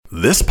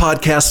This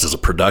podcast is a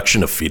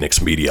production of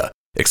Phoenix Media.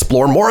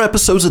 Explore more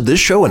episodes of this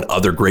show and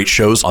other great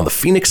shows on the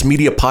Phoenix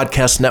Media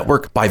Podcast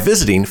Network by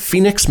visiting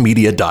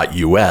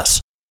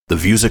phoenixmedia.us. The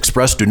views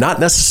expressed do not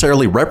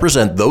necessarily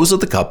represent those of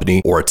the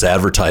company or its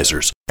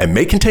advertisers and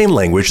may contain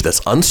language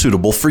that's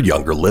unsuitable for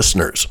younger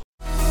listeners.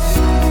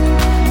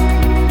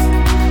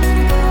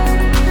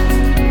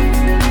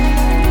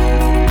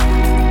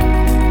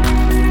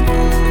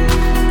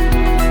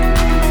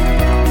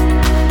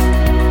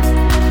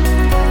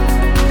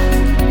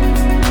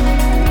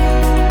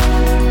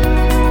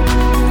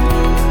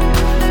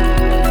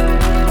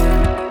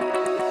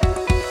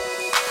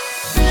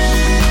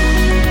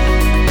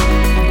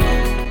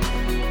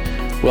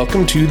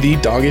 Welcome to the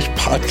Doggish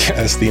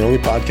Podcast, the only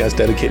podcast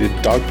dedicated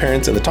to dog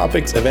parents and the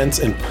topics, events,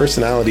 and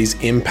personalities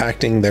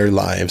impacting their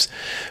lives.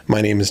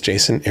 My name is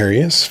Jason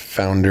Arias,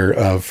 founder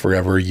of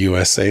Forever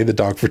USA, the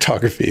dog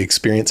photography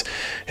experience,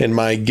 and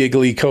my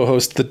giggly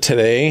co-host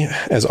today,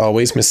 as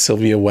always, Miss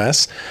Sylvia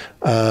Wess,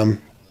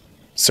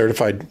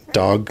 certified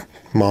dog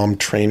mom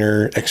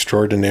trainer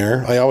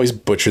extraordinaire. I always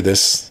butcher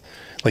this.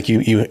 Like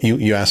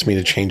you asked me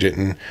to change it,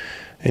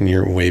 and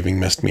your waving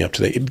messed me up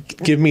today.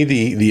 Give me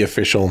the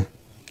official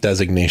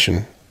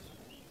designation.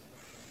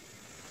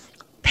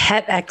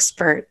 Pet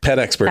expert,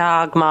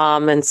 dog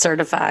mom, and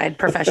certified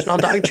professional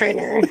dog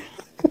trainer.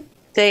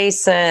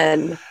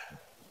 Jason,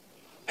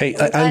 hey,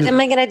 what am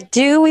I gonna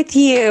do with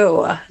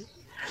you?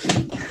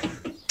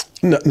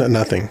 No,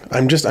 nothing.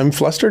 I'm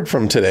flustered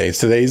from today.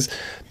 Today's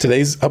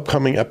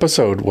upcoming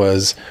episode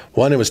was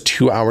one. It was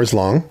 2 hours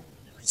long.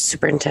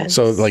 Super intense.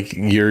 So like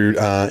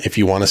if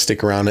you want to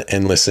stick around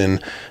and listen,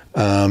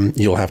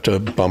 you'll have to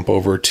bump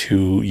over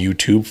to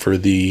YouTube for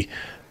the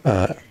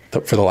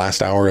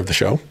last hour of the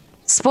show.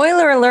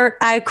 Spoiler alert,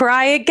 I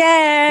cry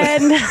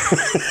again.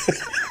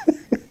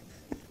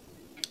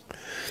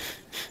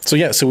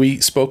 So we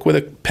spoke with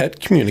a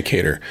pet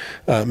communicator,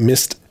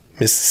 Miss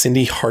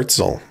Cindy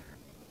Hartzell.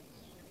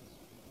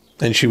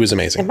 And she was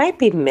amazing. It might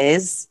be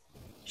Ms.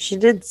 She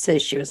did say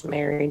she was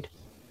married.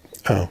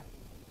 Oh.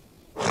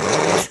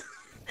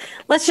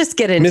 Let's just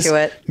get into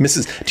it.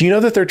 Mrs. Do you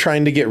know that they're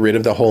trying to get rid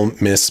of the whole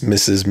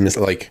Mrs.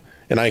 like,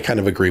 and I kind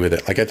of agree with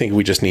it. Like, I think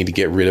we just need to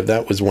get rid of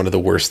that. Was one of the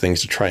worst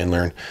things to try and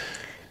learn.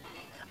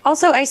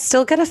 Also, I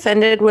still get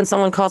offended when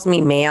someone calls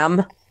me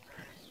ma'am,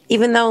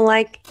 even though,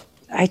 like,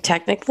 I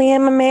technically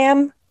am a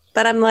ma'am,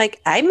 but I'm like,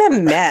 I'm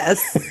a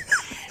mess.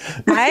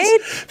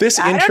 This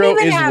intro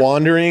is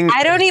wandering.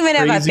 I don't even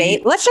crazy. have a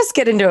bait. Let's just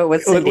get into it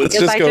with Cindy. Let's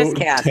just go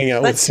hang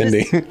out with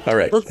Cindy. All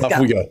right, off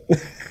we go.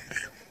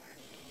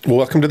 Well,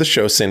 welcome to the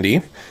show,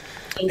 Cindy.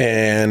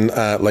 And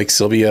like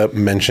Sylvia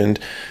mentioned,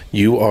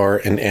 you are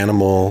an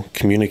animal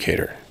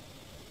communicator.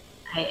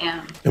 I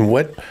am. And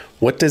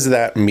what does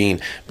that mean?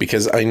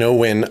 Because I know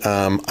when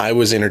I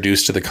was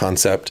introduced to the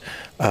concept,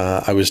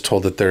 I was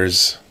told that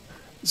there's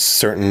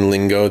certain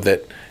lingo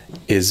that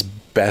is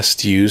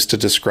best used to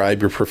describe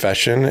your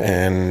profession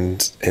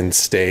and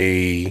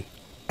stay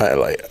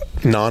like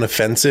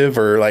non-offensive,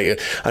 or like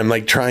I'm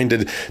like trying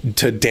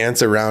to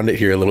dance around it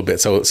here a little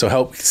bit. So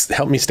help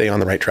me stay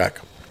on the right track.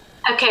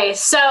 Okay.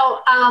 So,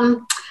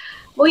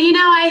 well,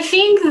 I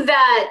think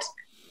that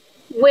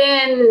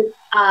when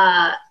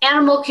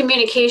animal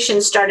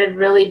communication started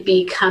really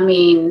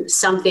becoming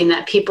something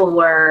that people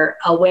were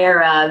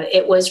aware of,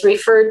 it was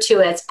referred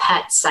to as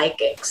pet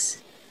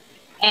psychics.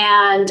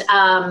 And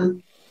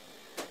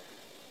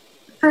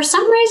for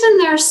some reason,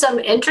 there's some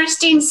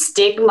interesting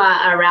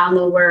stigma around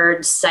the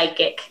word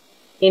psychic,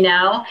 and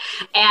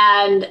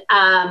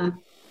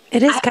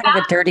it is kind of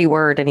a dirty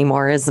word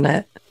anymore, isn't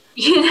it?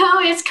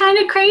 It's kind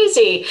of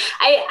crazy.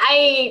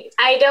 I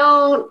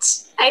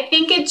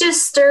think it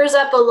just stirs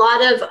up a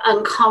lot of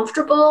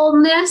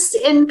uncomfortableness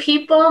in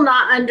people,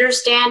 not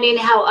understanding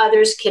how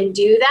others can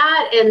do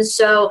that. And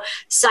so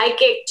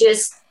psychic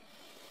just,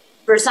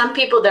 for some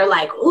people, they're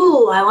like,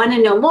 ooh, I want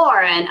to know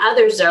more. And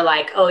others are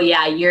like, oh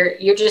yeah,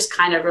 you're just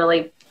kind of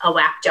really a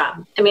whack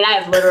job. I mean, I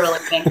have literally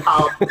been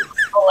called a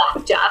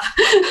whack job.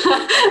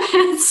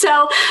 And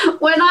so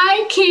when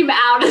I came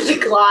out of the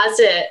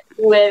closet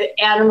with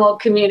animal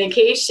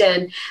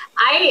communication,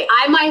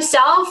 I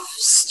myself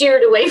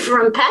steered away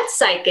from pet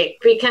psychic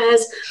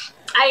because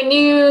I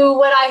knew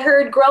what I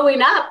heard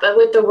growing up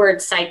with the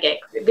word psychic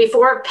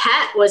before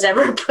pet was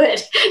ever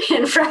put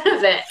in front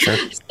of it. Sure.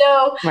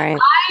 So right.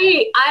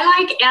 I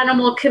like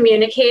animal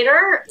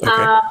communicator. Okay.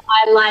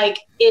 I like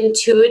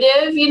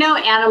intuitive,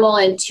 animal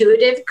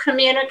intuitive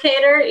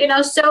communicator,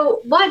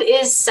 so what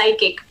is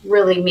psychic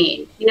really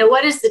mean?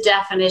 What is the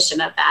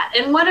definition of that?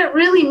 And what it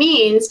really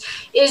means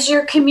is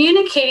you're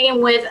communicating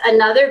with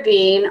another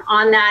being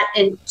on that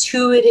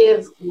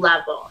intuitive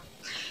level.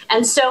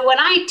 And so when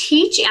I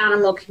teach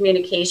animal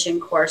communication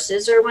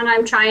courses, or when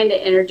I'm trying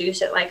to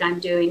introduce it like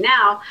I'm doing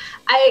now,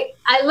 I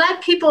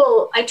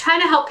try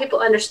to help people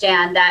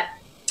understand that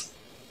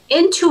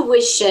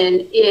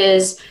intuition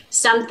is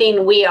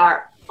something we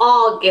are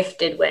all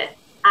gifted with.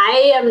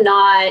 I am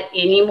not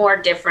any more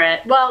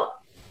different.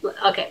 Well,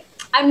 okay,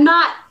 I'm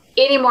not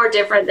any more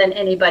different than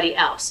anybody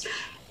else,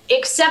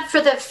 except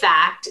for the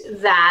fact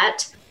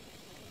that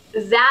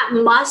that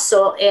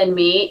muscle in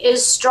me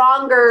is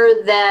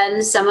stronger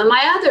than some of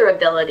my other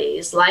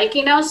abilities. Like,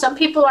 you know, some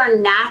people are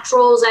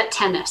naturals at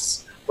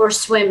tennis or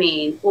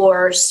swimming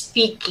or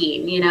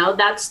speaking, you know,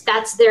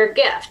 that's their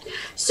gift.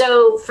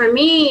 So for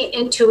me,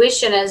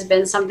 intuition has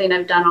been something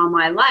I've done all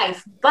my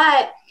life,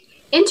 but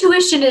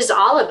intuition is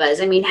all of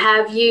us. I mean,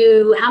 how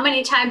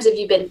many times have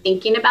you been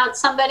thinking about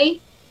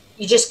somebody?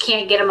 You just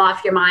can't get them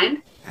off your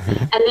mind.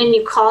 Mm-hmm. And then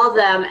you call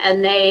them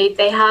and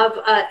they have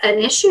an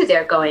issue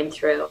they're going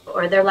through,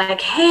 or they're like,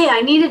 hey,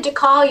 I needed to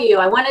call you.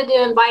 I wanted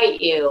to invite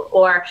you.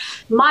 Or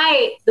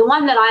the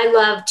one that I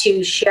love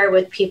to share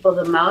with people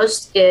the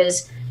most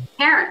is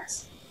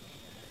parents.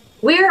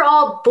 We're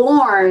all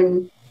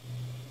born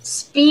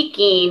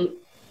speaking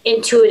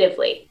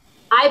intuitively.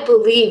 I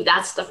believe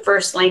that's the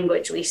first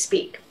language we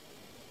speak.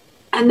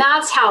 And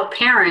that's how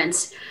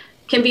parents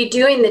can be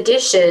doing the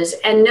dishes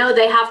and know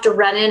they have to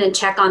run in and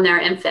check on their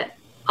infant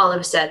all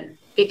of a sudden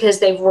because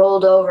they've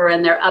rolled over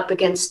and they're up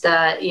against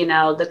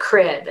the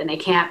crib and they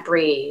can't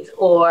breathe,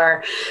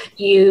 or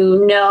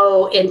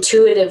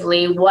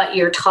intuitively what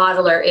your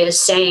toddler is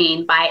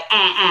saying by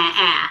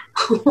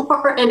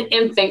or an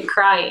infant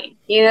crying.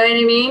 You know what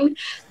I mean?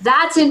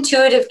 That's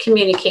intuitive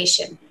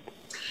communication.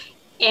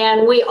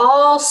 And we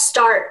all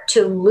start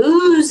to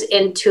lose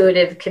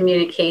intuitive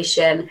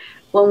communication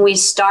when we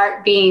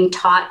start being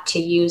taught to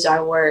use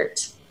our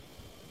words.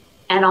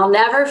 And I'll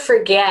never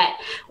forget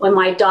when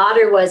my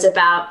daughter was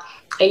about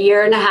 1.5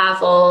 years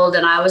old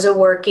and I was a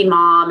working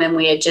mom and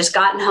we had just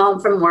gotten home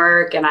from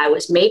work and I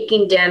was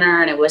making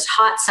dinner and it was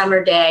hot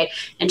summer day,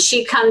 and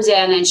she comes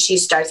in and she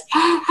starts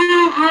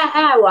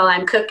while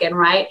I'm cooking,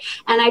 right?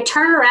 And I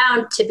turn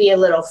around to be a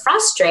little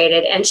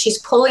frustrated and she's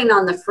pulling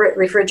on the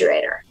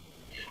refrigerator.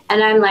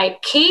 And I'm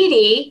like,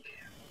 Katie,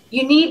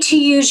 you need to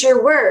use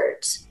your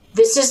words.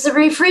 This is the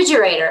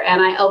refrigerator.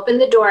 And I opened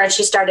the door and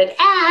she started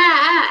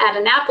at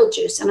an apple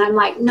juice. And I'm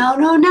like,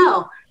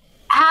 no,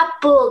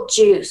 apple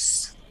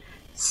juice.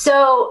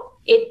 So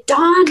it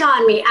dawned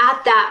on me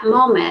at that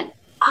moment,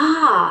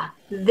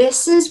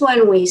 this is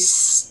when we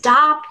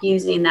stop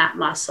using that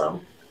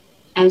muscle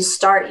and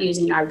start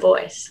using our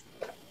voice.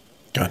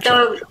 Gotcha.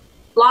 So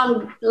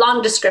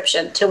long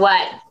description to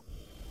what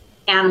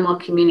animal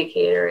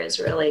communicator is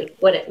really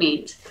what it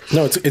means.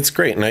 No, it's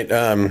great.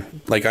 And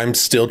I'm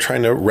still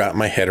trying to wrap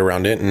my head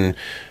around it. And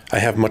I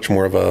have much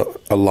more of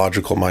a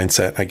logical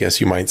mindset, I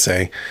guess you might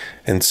say.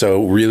 And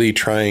so really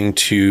trying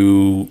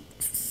to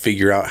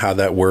figure out how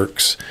that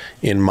works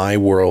in my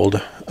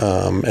world,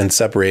 and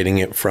separating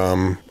it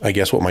from, I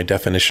guess, what my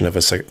definition of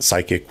a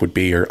psychic would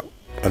be, or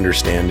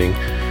understanding.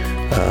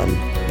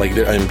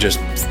 I'm just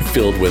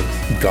filled with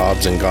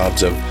gobs and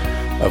gobs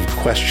of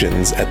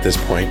questions at this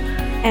point.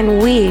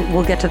 And we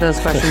will get to those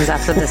questions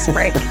after this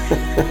break.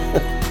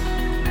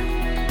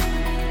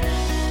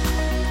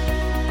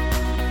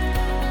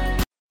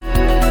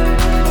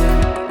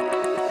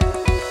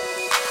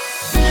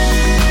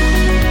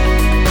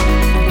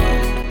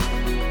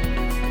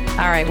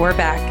 All right, we're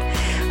back.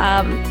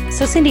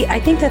 So Cindy, I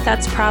think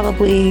that's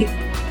probably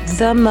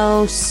the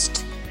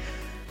most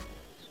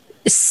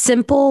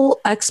simple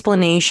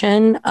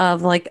explanation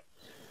of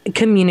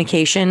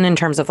communication in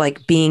terms of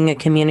being a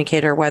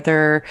communicator,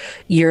 whether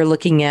you're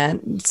looking at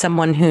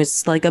someone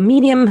who's a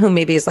medium who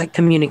maybe is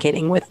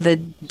communicating with the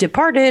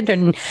departed,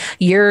 and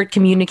you're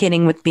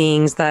communicating with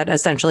beings that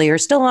essentially are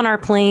still on our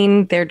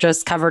plane. They're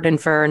just covered in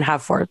fur and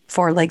have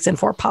four legs and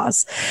 4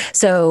 paws.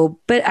 So,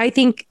 but I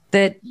think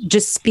that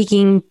just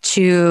speaking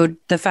to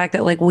the fact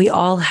that we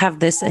all have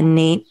this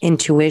innate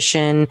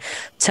intuition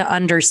to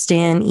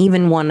understand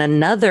even one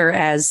another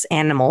as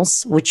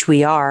animals, which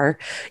we are,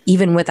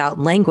 even without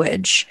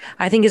language,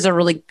 I think is a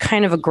really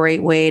kind of a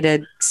great way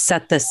to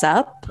set this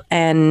up,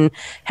 and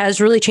has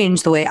really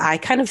changed the way I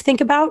kind of think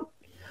about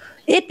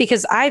it,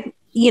 because I'm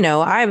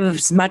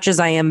as much as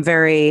I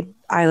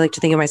like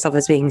to think of myself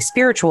as being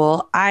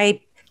spiritual,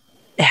 I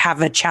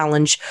have a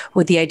challenge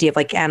with the idea of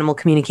animal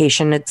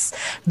communication. It's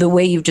the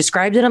way you've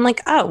described it. I'm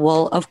like, oh,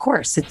 well, of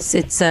course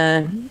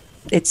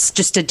it's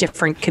just a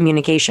different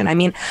communication. I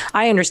mean,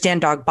 I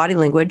understand dog body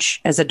language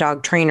as a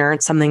dog trainer.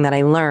 It's something that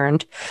I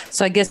learned.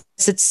 So I guess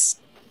it's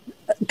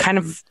kind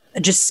of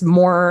just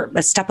more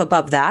a step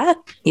above that.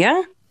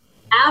 Yeah.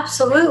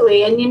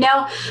 Absolutely. And,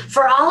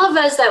 for all of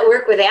us that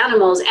work with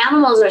animals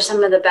are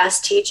some of the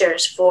best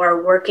teachers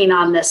for working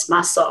on this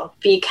muscle,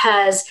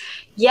 because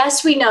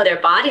yes, we know their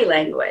body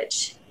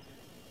language.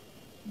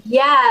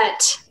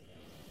 Yet,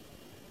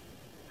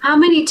 how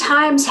many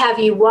times have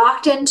you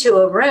walked into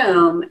a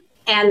room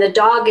and the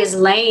dog is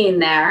laying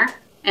there?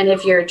 And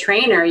if you're a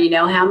trainer,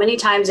 how many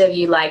times have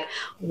you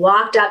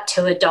walked up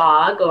to a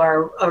dog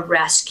or a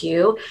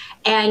rescue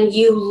and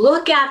you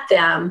look at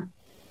them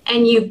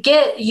and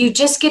you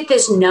just get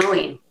this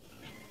knowing,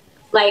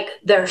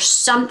 there's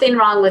something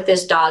wrong with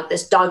this dog.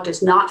 This dog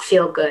does not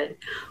feel good.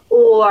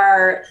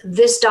 Or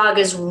this dog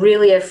is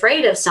really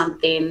afraid of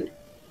something,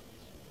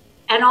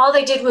 and all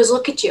they did was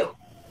look at you.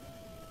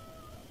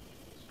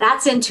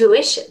 That's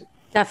intuition.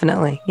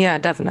 Definitely. Yeah,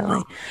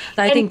 definitely.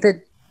 I think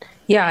that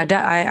Yeah,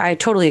 I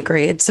totally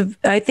agree.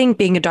 I think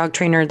being a dog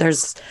trainer,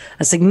 there's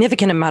a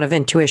significant amount of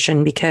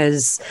intuition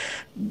because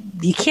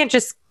you can't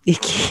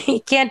you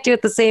can't do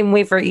it the same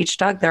way for each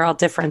dog. They're all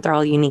different. They're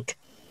all unique.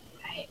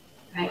 Right.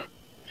 Right.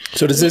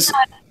 So does this,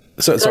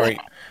 sorry,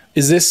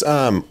 is this,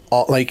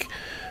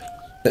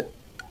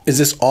 is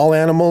this all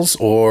animals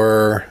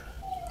or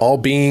all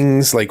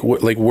beings? Like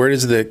where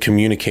does the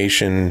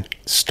communication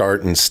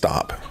start and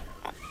stop?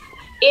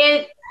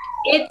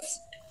 It's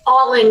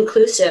all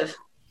inclusive.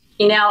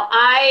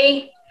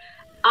 I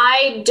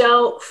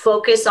don't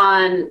focus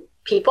on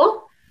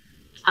people,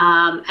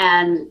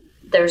 and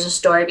there's a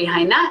story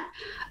behind that.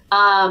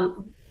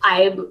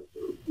 I'm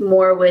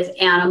more with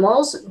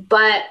animals,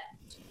 but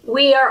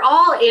we are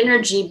all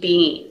energy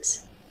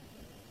beings,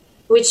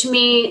 which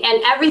means,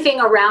 and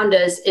everything around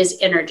us is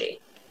energy.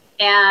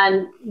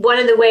 And one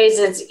of the ways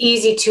it's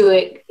easy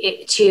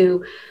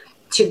to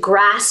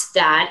grasp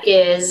that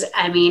is,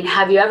 have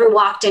you ever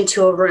walked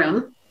into a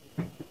room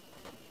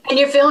and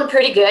you're feeling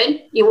pretty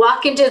good? You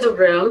walk into the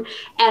room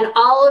and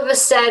all of a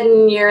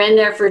sudden you're in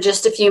there for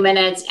just a few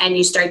minutes and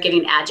you start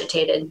getting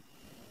agitated.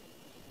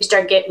 You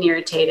start getting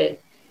irritated.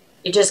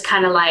 You're just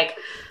kind of like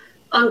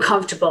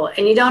uncomfortable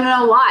and you don't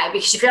know why,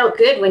 because you felt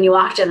good when you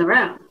walked in the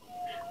room.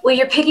 Well,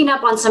 you're picking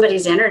up on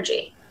somebody's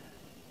energy.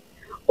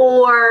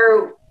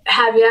 Or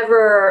have you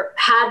ever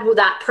had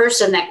that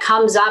person that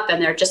comes up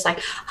and they're just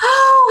like,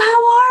 oh,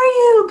 how are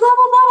you? Blah,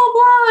 blah, blah, blah,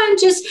 blah. And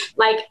just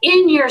like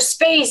in your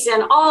space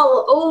and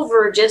all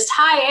over, just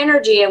high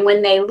energy. And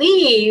when they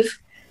leave,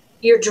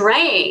 you're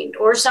drained.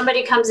 Or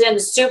somebody comes in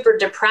super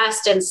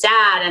depressed and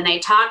sad and they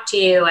talk to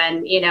you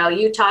and,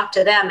 you talk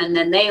to them and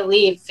then they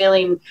leave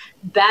feeling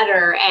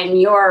better and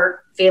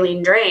you're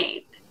feeling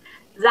drained.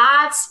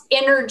 That's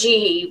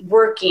energy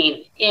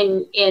working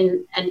in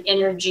an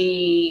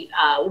energy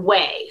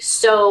way.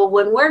 So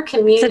when we're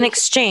communicating, it's an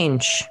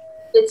exchange.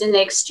 It's an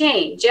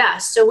exchange, yeah.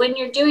 So when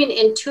you're doing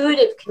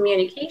intuitive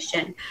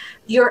communication,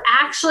 you're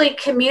actually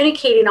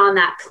communicating on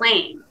that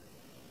plane.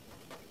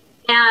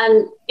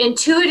 And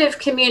intuitive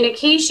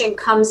communication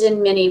comes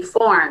in many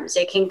forms.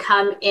 It can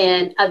come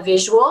in a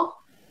visual,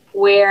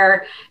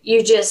 where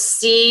you just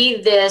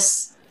see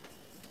this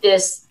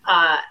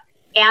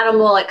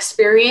animal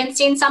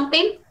experiencing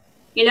something,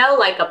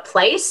 like a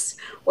place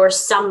or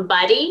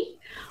somebody,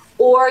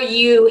 or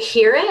you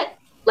hear it,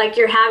 like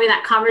you're having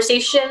that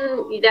conversation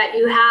that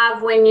you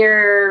have when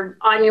you're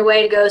on your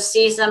way to go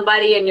see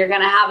somebody and you're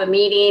going to have a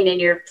meeting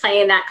and you're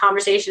playing that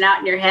conversation out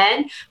in your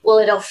head. Well,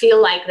 it'll feel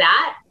like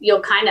that.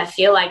 You'll kind of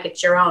feel like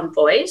it's your own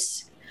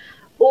voice,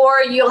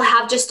 or you'll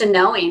have just a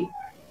knowing.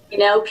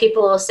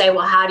 People will say,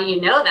 well, how do you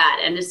know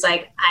that? And it's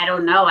like, I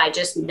don't know. I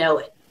just know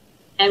it.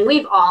 And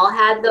we've all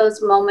had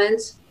those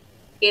moments,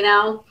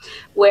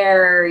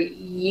 where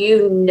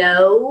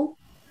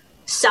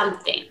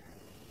something.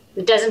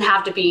 It doesn't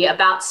have to be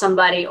about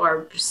somebody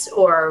or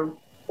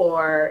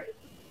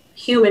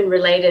human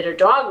related or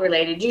dog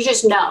related. You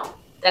just know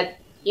that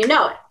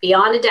it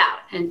beyond a doubt.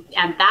 And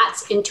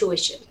that's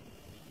intuition.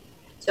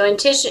 So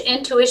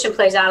intuition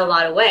plays out a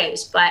lot of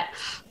ways, but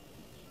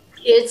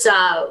it's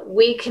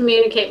we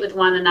communicate with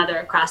one another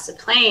across the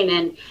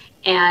plane.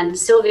 And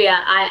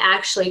Sylvia, I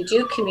actually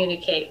do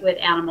communicate with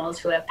animals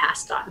who have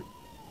passed on.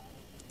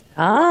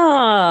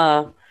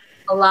 Ah.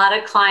 A lot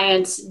of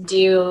clients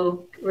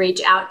do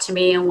reach out to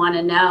me and want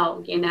to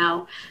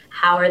know,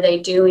 how are they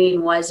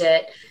doing?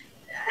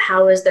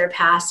 How was their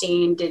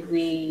passing?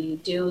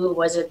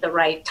 Was it the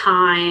right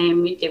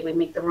time? Did we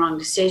make the wrong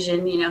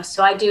decision?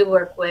 So I do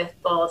work with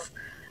both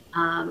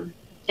in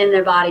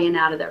their body and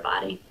out of their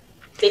body,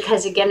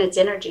 because again, it's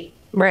energy.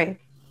 Right.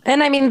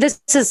 And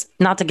this is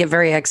not to get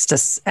very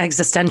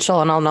existential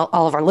on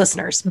all of our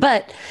listeners,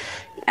 but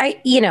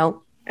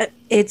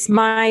it's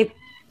my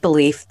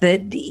belief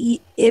that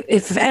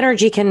if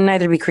energy can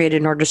neither be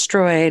created nor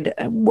destroyed,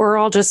 we're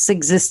all just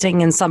existing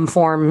in some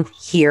form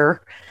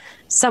here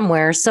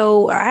somewhere.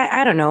 So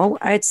I don't know.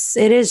 It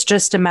is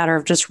just a matter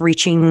of just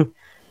reaching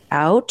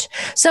out.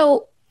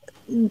 So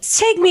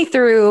take me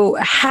through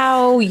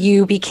how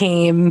you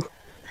became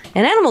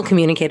an animal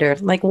communicator.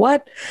 Like,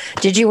 what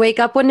did you wake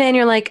up one day and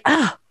you're like,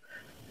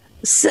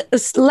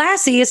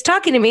 Lassie is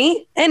talking to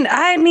me and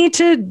I need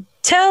to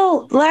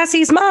tell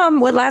Lassie's mom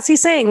what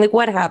Lassie's saying? Like,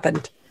 what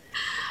happened?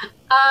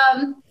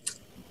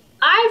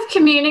 I've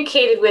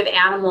communicated with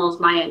animals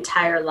my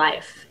entire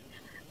life.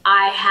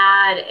 I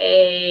had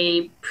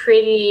a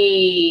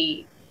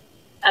pretty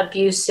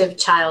abusive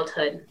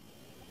childhood.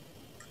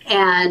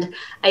 And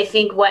I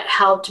think what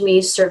helped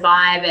me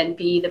survive and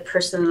be the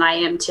person that I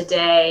am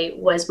today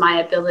was my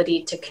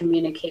ability to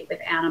communicate with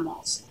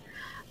animals.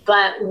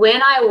 But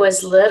when I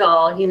was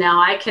little,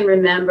 I can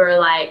remember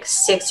like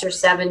 6 or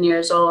 7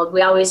 years old,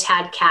 we always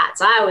had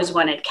cats. I always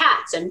wanted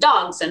cats and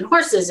dogs and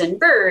horses and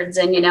birds.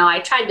 And, I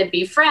tried to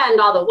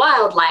befriend all the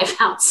wildlife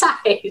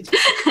outside.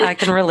 I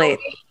can relate.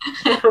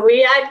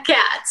 We had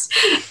cats.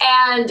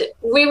 And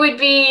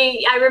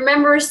I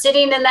remember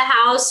sitting in the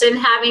house and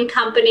having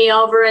company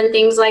over and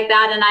things like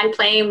that. And I'm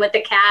playing with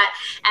the cat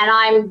and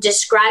I'm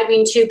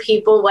describing to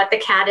people what the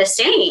cat is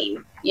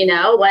saying.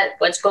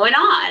 what's going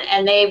on?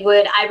 And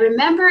I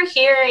remember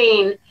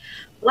hearing,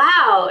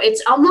 wow,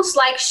 it's almost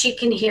like she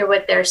can hear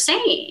what they're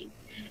saying.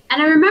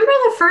 And I remember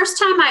the first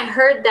time I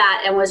heard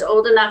that and was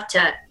old enough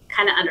to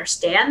kind of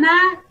understand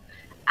that,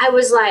 I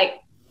was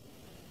like,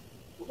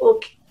 well,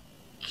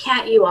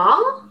 can't you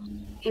all?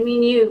 I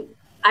mean,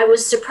 I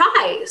was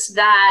surprised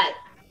that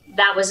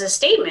was a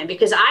statement,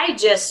 because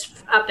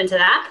up until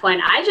that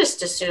point, I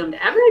just assumed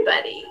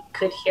everybody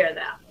could hear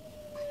them.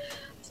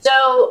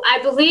 So I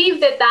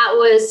believe that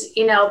was,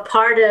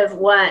 part of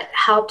what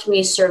helped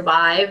me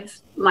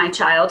survive my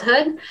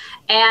childhood.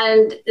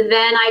 And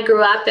then I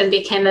grew up and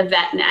became a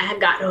veterinarian. I had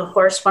gotten a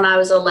horse when I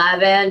was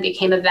 11,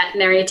 became a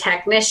veterinary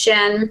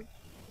technician.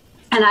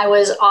 And I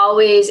was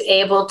always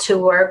able to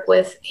work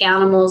with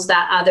animals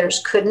that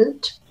others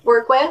couldn't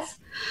work with,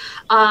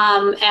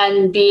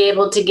 and be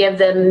able to give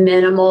them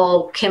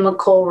minimal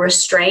chemical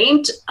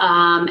restraint,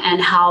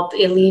 and help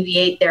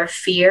alleviate their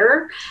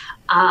fear.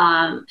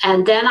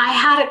 And then I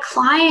had a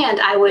client,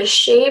 I was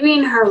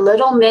shaving her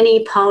little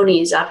mini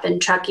ponies up in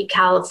Truckee,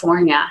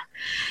 California.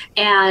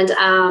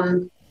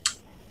 And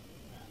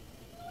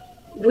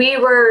we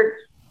were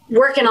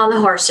working on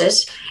the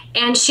horses.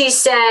 And she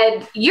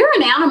said, "You're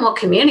an animal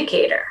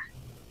communicator."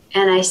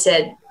 And I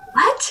said,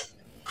 "What?"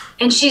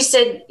 And she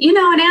said,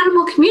 "An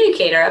animal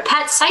communicator, a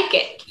pet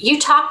psychic.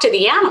 You talk to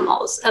the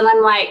animals." And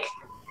I'm like,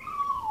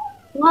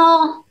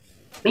 "Well,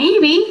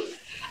 maybe."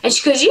 And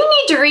she goes, "You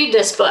need to read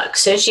this book."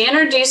 So she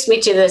introduced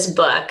me to this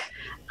book.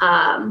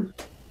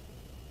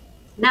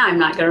 Now I'm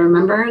not going to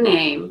remember her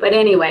name. But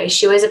anyway,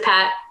 she was a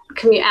pet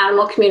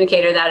animal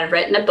communicator that had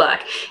written a book.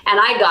 And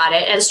I got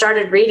it and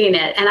started reading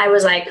it. And I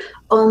was like,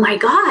 oh my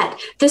God,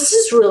 this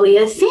is really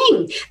a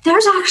thing.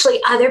 There's actually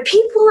other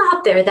people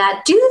out there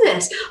that do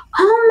this.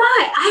 Oh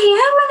my, I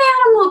am an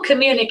animal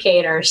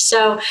communicator.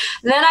 So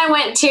then I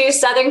went to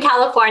Southern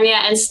California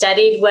and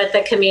studied with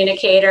a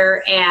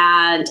communicator,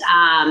 and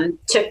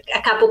took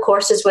a couple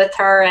courses with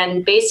her.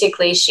 And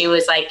basically she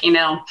was like,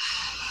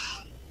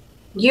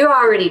 you're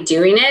already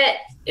doing it.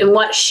 And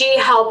what she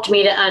helped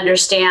me to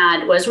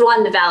understand was,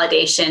 one, the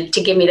validation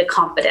to give me the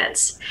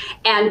confidence,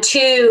 and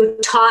two,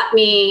 taught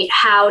me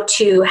how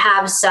to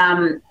have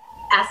some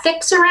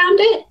ethics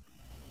around it,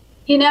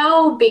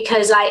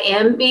 because I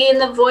am being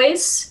the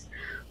voice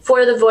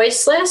for the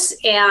voiceless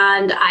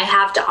and I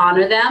have to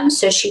honor them.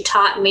 So she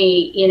taught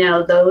me,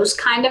 those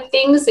kind of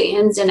things, the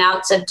ins and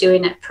outs of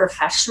doing it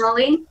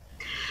professionally,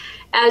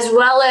 as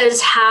well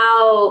as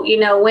how,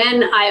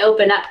 when I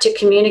open up to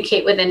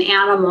communicate with an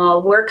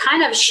animal, we're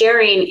kind of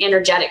sharing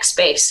energetic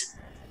space.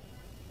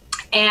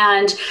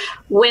 And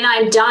when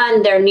I'm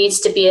done, there needs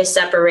to be a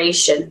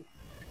separation.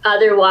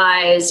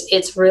 Otherwise,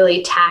 it's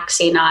really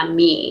taxing on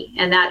me.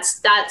 And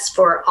that's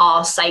for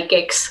all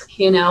psychics,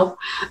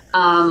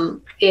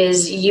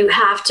 is you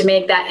have to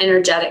make that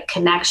energetic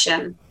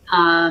connection.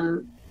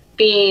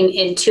 Being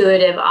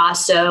intuitive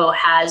also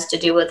has to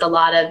do with a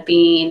lot of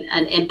being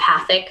an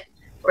empathic,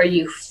 where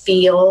you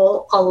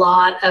feel a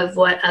lot of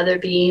what other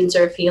beings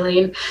are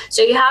feeling.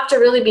 So you have to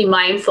really be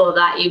mindful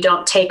that you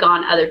don't take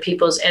on other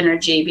people's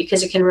energy,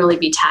 because it can really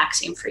be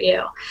taxing for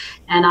you.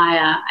 And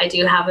I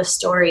do have a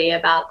story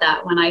about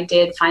that when I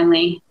did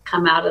finally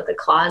come out of the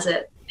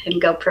closet and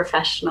go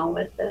professional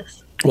with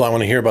this. Well, I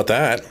want to hear about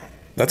that.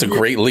 That's a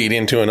great lead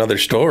into another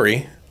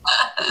story.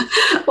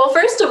 Well,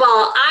 first of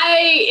all,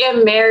 I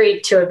am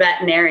married to a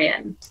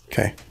veterinarian.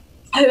 Okay.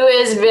 Who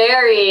is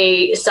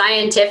very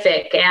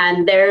scientific,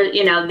 and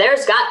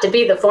there's got to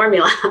be the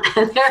formula,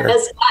 and there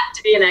has got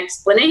to be an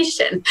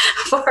explanation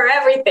for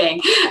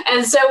everything.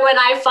 And so when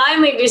I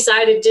finally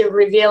decided to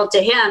reveal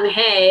to him,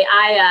 hey,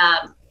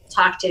 I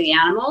talk to the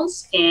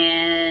animals,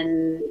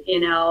 and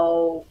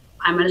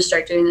I'm going to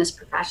start doing this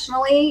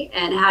professionally,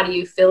 and how do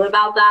you feel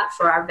about that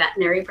for our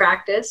veterinary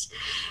practice?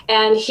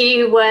 And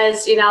he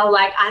was,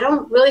 like, I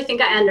don't really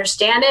think I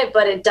understand it,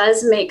 but it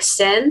does make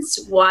sense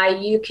why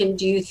you can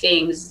do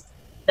things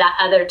that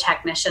other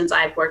technicians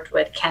I've worked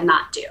with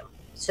cannot do.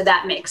 So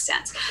that makes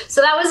sense.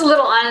 So that was a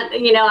little,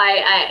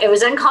 it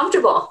was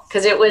uncomfortable,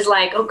 because it was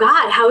like, oh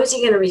God, how is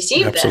he going to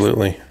receive this?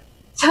 Absolutely.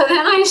 So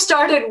then I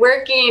started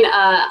working.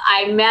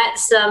 I met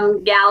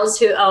some gals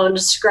who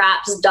owned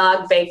Scraps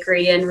Dog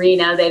Bakery in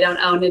Reno. They don't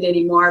own it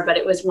anymore, but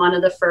it was one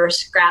of the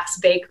first Scraps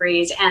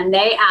bakeries. And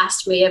they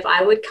asked me if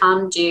I would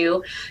come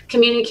do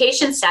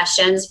communication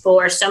sessions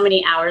for so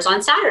many hours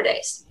on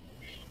Saturdays.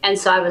 And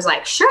so I was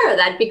like, sure,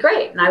 that'd be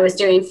great. And I was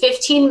doing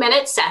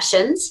 15-minute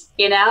sessions,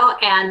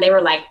 and they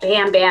were like,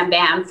 bam, bam,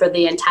 bam for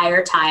the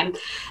entire time.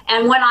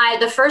 And when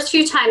the first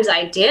few times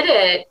I did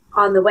it,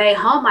 on the way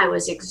home, I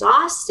was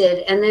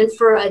exhausted. And then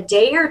for a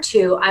day or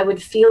two, I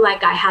would feel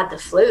like I had the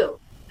flu.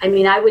 I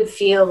mean, I would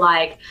feel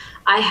like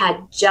I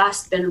had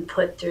just been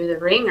put through the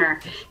ringer.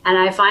 And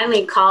I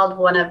finally called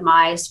one of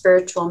my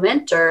spiritual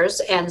mentors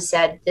and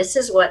said, this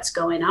is what's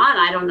going on.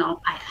 I don't know.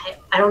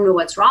 I don't know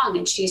what's wrong.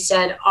 And she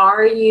said,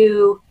 are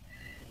you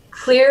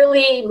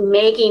clearly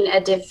making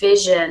a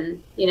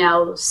division,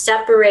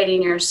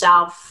 separating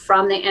yourself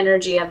from the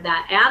energy of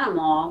that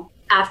animal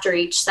after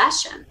each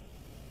session?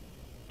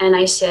 And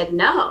I said,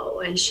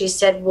 no. And she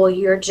said, well,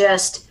 you're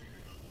just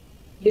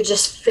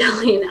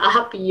filling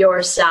up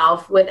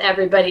yourself with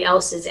everybody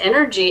else's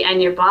energy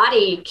and your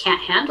body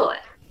can't handle it.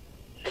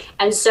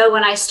 And so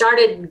when I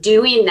started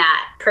doing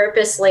that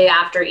purposely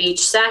after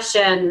each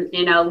session,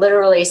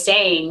 literally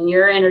saying,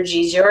 your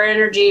energy is your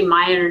energy,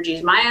 my energy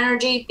is my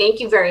energy, thank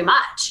you very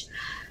much.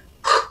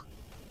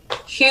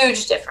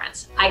 Huge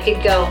difference. I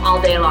could go all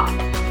day long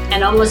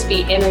and almost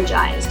be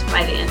energized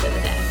by the end of the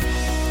day.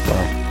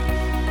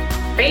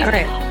 Wow. Great. All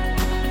right.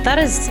 That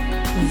is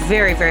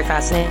very, very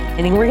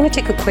fascinating. We're going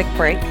to take a quick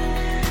break.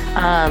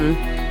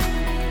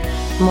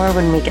 More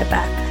when we get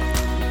back.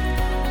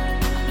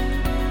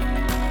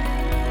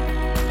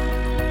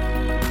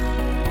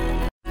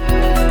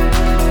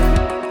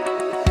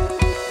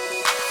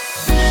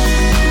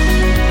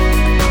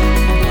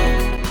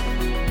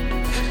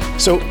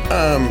 So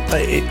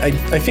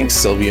I think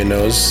Sylvia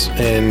knows,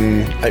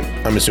 and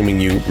I'm assuming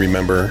you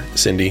remember,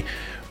 Cindy.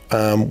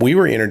 We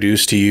were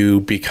introduced to you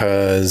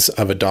because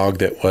of a dog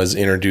that was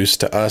introduced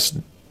to us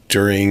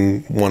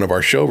during one of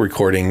our show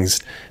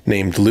recordings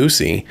named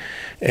Lucy.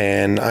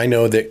 And I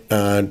know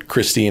that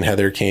Christy and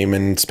Heather came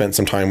and spent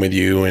some time with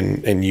you,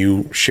 and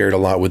you shared a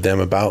lot with them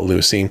about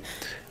Lucy.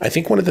 I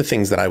think one of the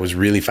things that I was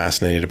really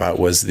fascinated about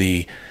was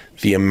the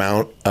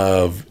amount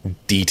of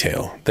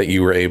detail that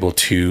you were able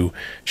to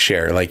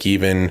share, like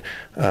even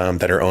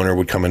that her owner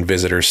would come and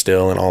visit her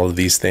still and all of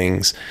these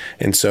things.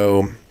 And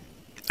so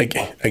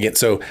again,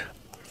 so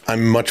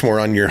I'm much more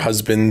on your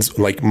husband's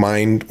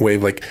mind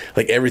wave, like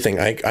everything.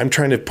 I'm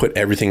trying to put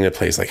everything into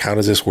place. Like, how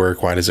does this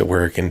work? Why does it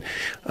work? And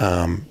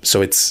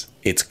so it's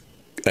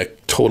a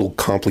total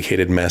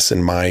complicated mess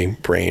in my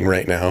brain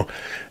right now.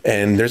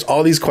 And there's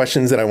all these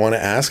questions that I want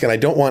to ask, and I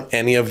don't want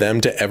any of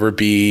them to ever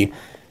be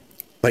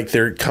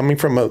they're coming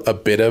from a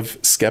bit of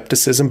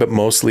skepticism, but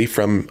mostly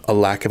from a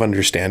lack of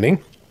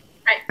understanding.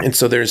 Right. And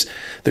so there's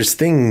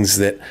things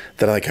that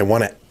I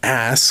want to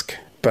ask,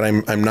 but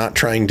I'm not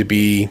trying to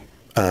be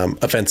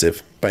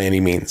offensive by any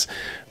means.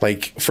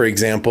 Like, for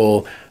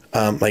example,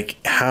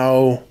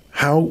 how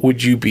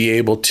would you be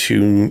able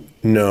to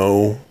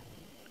know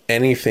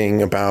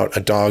anything about a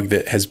dog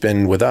that has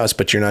been with us,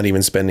 but you're not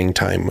even spending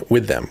time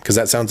with them? Because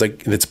that sounds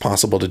like it's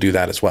possible to do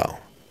that as well.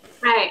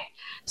 Right.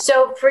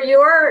 So for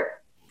your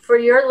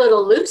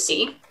little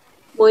Lucy,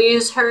 we'll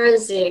use her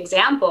as the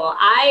example.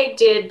 I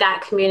did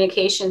that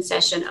communication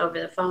session over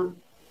the phone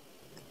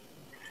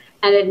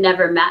and had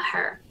never met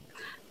her.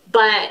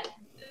 But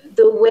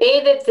the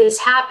way that this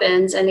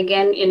happens, and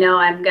again,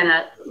 I'm going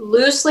to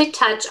loosely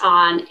touch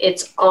on,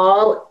 it's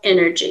all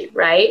energy,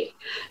 right?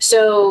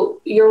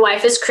 So your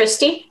wife is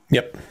Christy.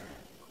 Yep.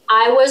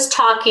 I was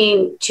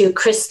talking to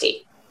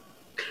Christy.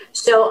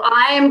 So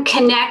I am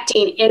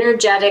connecting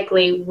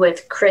energetically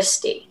with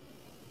Christy.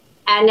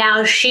 And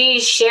now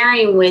she's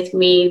sharing with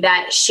me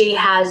that she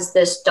has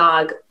this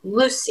dog,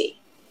 Lucy.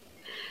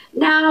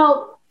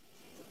 Now,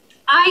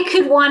 I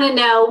could want to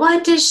know,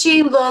 what does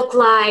she look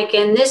like,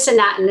 and this and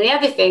that and the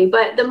other thing.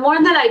 But the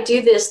more that I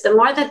do this, the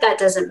more that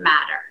doesn't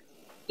matter.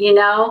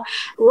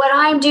 What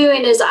I'm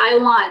doing is I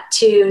want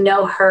to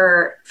know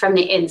her from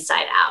the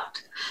inside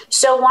out.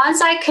 So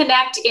once I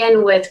connect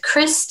in with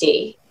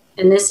Christy,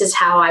 and this is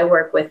how I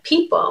work with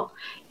people,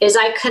 is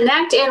I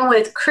connect in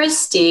with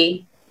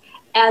Christy.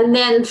 And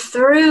then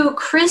through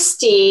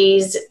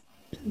Christy's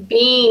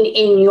being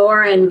in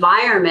your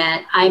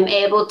environment, I'm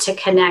able to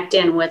connect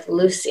in with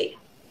Lucy.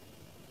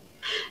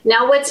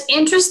 Now, what's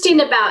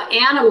interesting about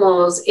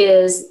animals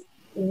is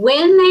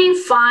when they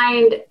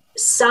find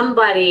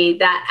somebody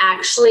that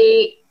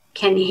actually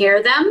can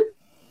hear them,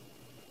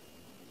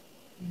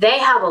 they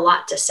have a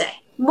lot to say,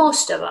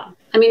 most of them.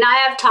 I mean, I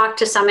have talked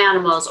to some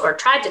animals, or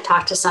tried to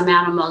talk to some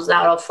animals,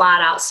 that will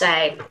flat out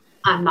say,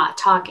 I'm not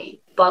talking.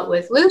 But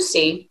with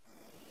Lucy,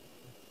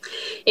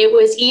 it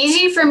was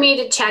easy for me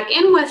to check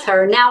in with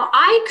her. Now,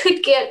 I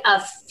could get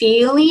a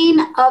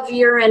feeling of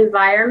your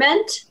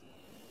environment,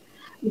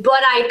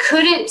 but I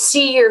couldn't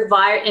see your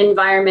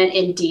environment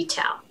in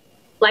detail.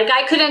 Like,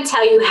 I couldn't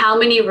tell you how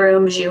many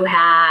rooms you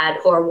had,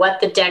 or what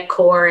the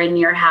decor in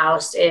your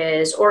house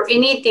is, or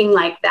anything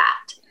like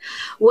that.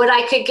 What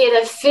I could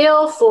get a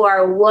feel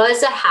for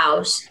was a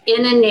house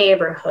in a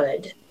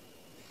neighborhood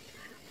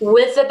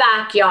with a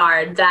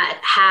backyard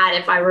that had,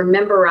 if I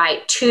remember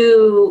right,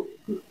 two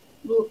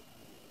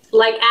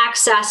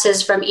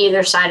accesses from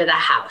either side of the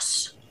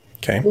house.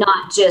 Okay.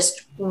 Not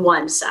just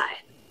one side.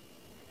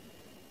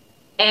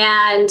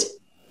 And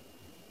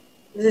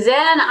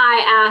then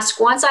I ask,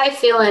 once I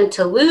feel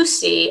into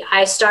Lucy,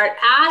 I start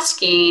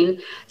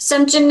asking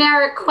some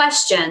generic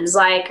questions.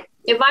 Like,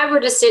 if I were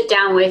to sit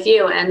down with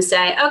you and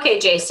say, okay,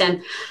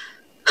 Jason,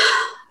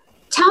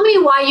 tell me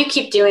why you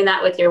keep doing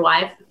that with your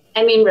wife.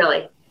 I mean,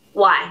 really,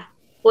 why?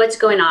 What's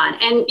going on?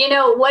 And,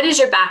 what is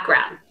your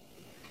background?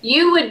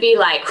 You would be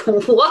like,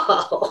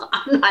 whoa,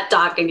 I'm not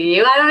talking to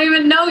you. I don't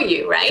even know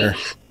you, right? Sure.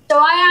 So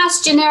I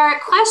asked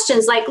generic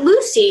questions like,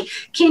 Lucy,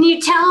 can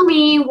you tell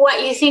me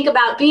what you think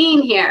about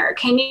being here?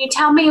 Can you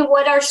tell me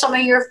what are some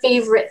of your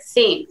favorite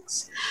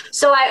things?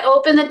 So I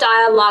open the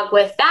dialogue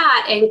with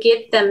that and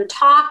get them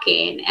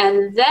talking.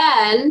 And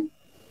then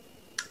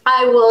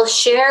I will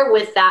share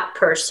with that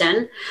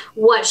person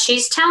what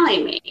she's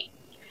telling me.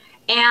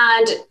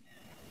 And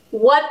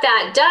what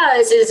that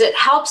does is it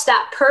helps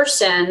that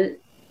person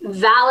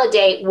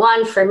validate,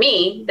 one, for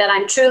me, that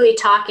I'm truly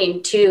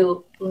talking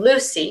to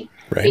Lucy.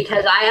 Right.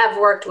 Because I have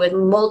worked with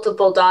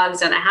multiple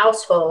dogs in a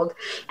household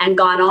and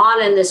gone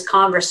on in this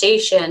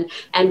conversation.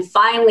 And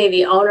finally,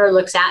 the owner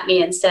looks at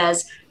me and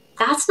says,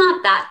 that's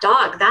not that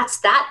dog, that's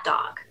that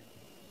dog.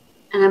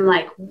 And I'm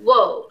like,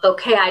 whoa,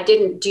 okay, I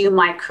didn't do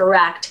my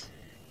correct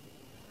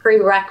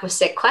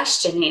prerequisite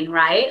questioning,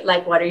 right?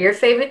 Like, what are your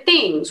favorite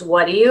things?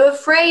 What are you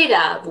afraid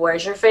of?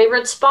 Where's your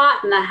favorite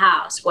spot in the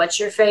house? What's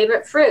your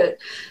favorite food?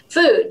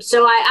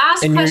 So I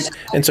asked questions.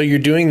 And so you're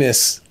doing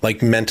this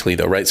like mentally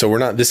though, right?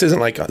 So this isn't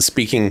like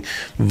speaking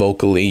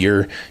vocally.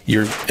 You're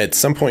at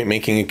some point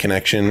making a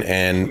connection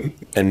and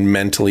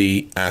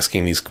mentally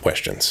asking these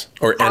questions,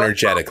 or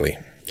energetically.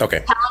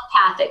 Okay.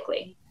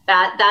 Telepathically.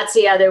 That's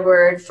the other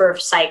word for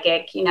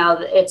psychic.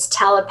 It's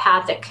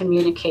telepathic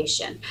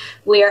communication.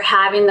 We are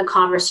having the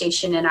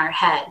conversation in our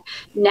head.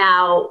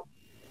 Now,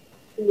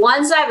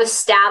 once I've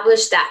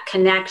established that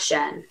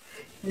connection,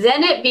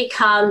 then it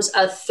becomes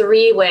a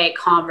three-way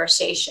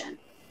conversation.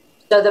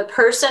 So the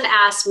person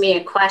asks me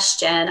a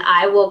question,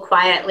 I will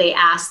quietly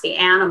ask the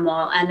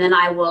animal, and then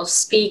I will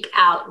speak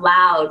out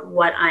loud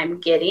what I'm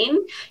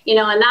getting,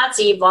 and that's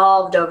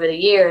evolved over the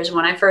years.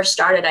 When I first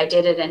started, I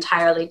did it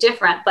entirely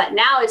different, but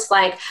now it's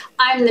like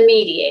I'm the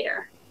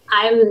mediator.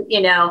 I'm,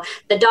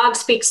 the dog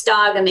speaks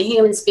dog and the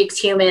human speaks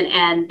human,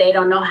 and they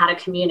don't know how to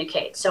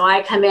communicate. So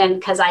I come in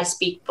because I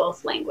speak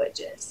both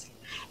languages.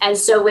 And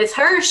so with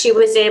her, she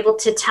was able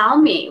to tell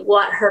me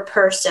what her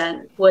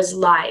person was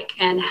like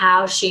and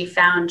how she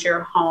found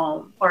your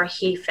home, or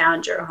he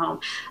found your home.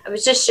 I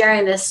was just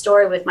sharing this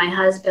story with my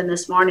husband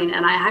this morning,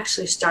 and I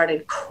actually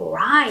started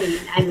crying.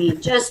 I mean,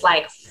 just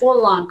like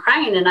full on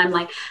crying. And I'm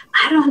like,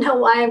 I don't know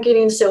why I'm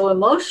getting so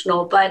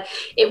emotional, but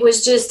it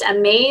was just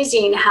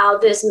amazing how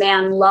this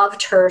man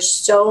loved her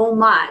so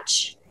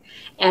much.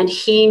 And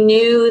he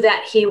knew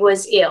that he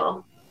was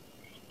ill.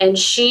 And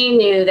she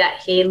knew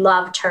that he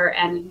loved her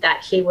and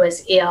that he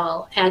was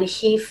ill. And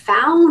he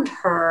found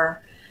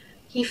her.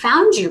 He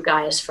found you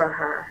guys for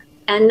her.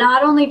 And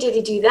not only did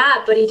he do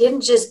that, but he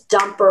didn't just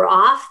dump her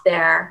off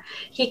there.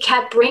 He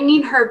kept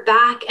bringing her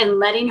back and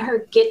letting her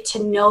get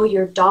to know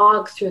your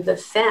dog through the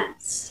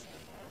fence.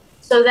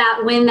 So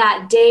that when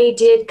that day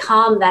did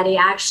come that he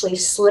actually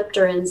slipped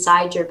her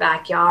inside your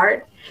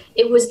backyard,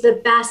 it was the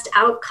best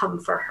outcome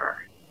for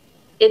her.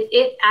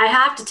 I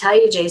have to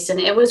tell you, Jason,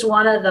 it was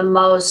one of the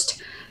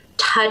most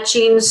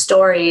touching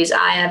stories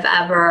I have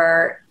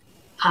ever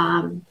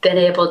been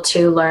able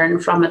to learn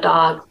from a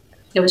dog.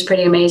 It was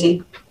pretty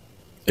amazing.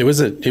 It was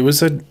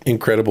an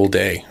incredible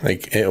day.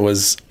 Like, it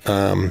was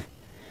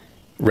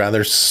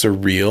rather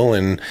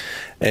surreal,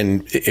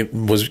 and it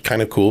was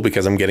kind of cool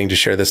because I'm getting to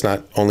share this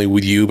not only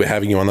with you, but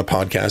having you on the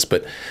podcast.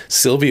 But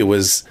Sylvia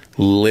was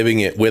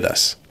living it with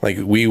us. Like,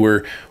 we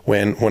were,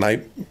 when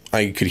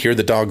I could hear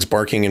the dogs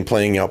barking and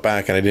playing out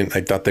back, and I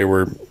thought they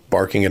were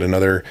barking at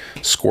another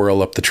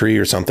squirrel up the tree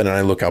or something. And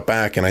I look out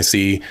back and I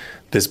see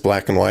this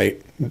black and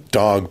white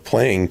dog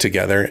playing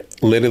together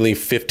literally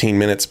 15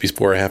 minutes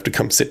before I have to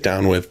come sit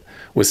down with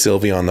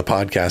Sylvia on the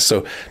podcast.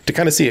 So to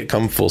kind of see it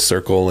come full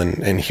circle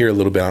and hear a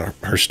little bit on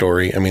her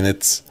story, I mean,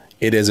 it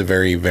is a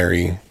very,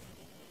 very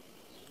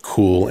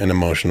cool and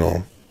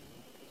emotional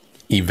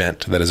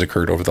event that has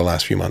occurred over the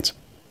last few months.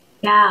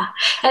 Yeah.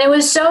 And it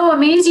was so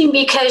amazing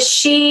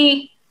because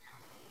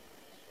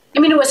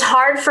it was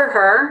hard for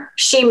her.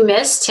 She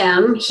missed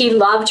him. He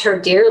loved her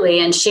dearly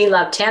and she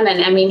loved him.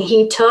 And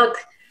he took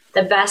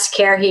the best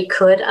care he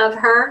could of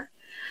her.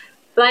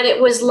 But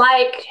it was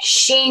like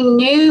she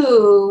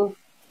knew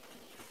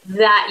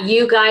that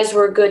you guys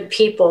were good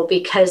people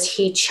because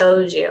he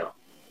chose you.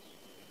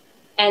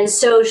 And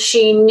so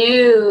she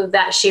knew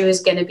that she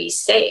was going to be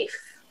safe.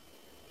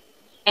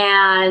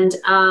 And,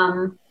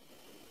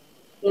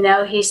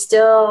 he's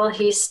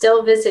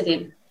still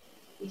visiting.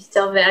 He's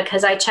still there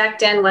because I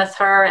checked in with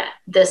her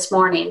this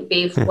morning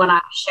when I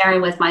was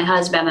sharing with my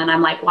husband, and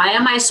I'm like, why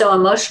am I so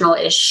emotional?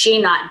 Is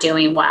she not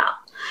doing well?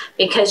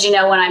 Because,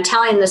 when I'm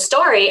telling the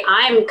story,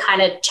 I'm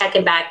kind of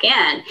checking back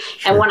in.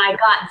 Sure. And when I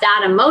got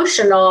that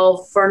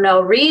emotional for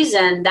no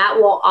reason, that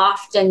will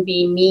often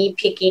be me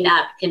picking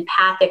up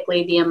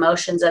empathically the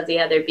emotions of the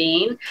other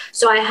being.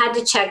 So I had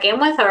to check in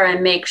with her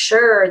and make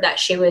sure that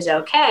she was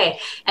okay.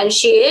 And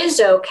she is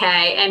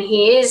okay. And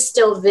he is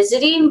still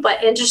visiting.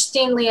 But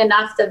interestingly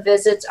enough, the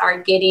visits are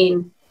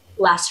getting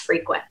less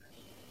frequent.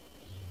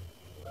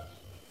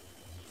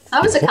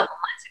 That was a couple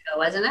months ago,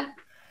 wasn't it?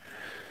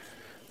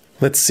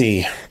 Let's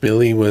see.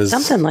 Billy was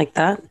something like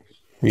that.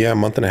 Yeah, a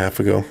month and a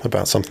half ago,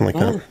 about something like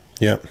that.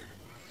 Yeah.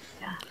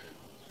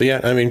 But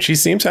yeah, she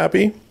seems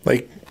happy.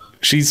 Like,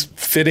 she's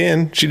fit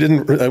in. She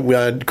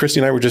didn't, Christy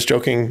and I were just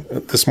joking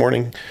this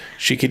morning.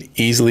 She could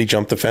easily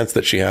jump the fence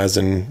that she has,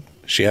 and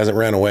she hasn't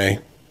ran away.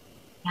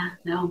 Yeah,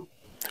 no.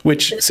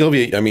 Which,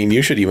 Sylvia, I mean,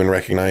 you should even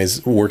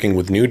recognize working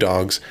with new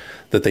dogs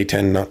that they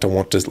tend not to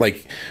want to,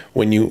 like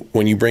when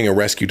you bring a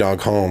rescue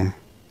dog home,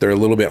 they're a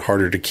little bit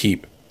harder to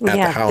keep at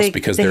the house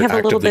because they're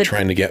actively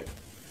trying to get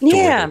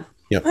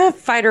to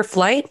fight or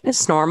flight.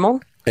 It's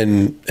normal.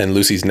 And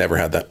Lucy's never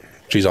had that.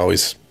 She's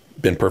always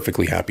been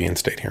perfectly happy and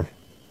stayed here.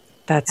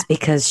 That's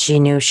because she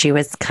knew she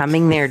was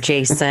coming there,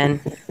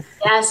 Jason.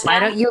 Yes. Why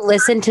don't you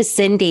listen to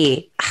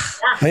Cindy?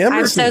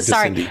 I'm so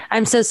sorry. Cindy.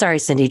 I'm so sorry,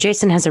 Cindy.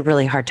 Jason has a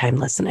really hard time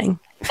listening.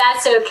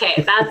 That's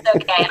okay. That's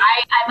okay.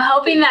 I'm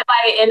hoping that by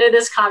the end of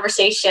this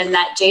conversation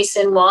that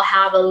Jason will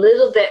have a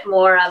little bit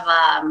more of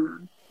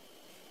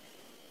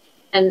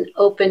an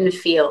open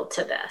feel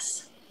to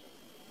this.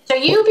 So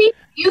you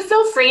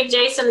feel free,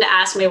 Jason, to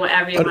ask me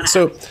whatever you want.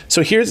 So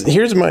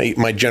here's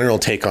my general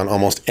take on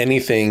almost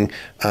anything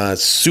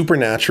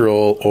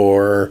supernatural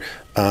or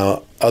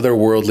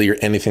otherworldly or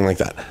anything like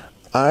that.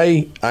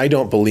 I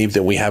don't believe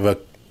that we have a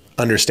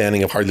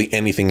understanding of hardly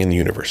anything in the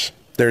universe.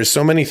 There's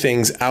so many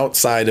things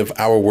outside of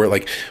our world.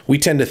 Like, we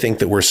tend to think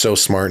that we're so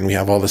smart and we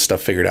have all this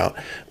stuff figured out.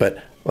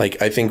 But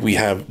like, I think we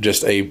have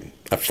just a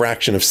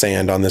fraction of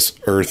sand on this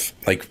earth,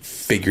 like,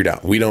 figured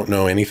out. We don't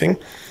know anything.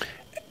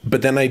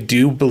 But then I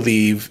do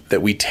believe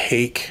that we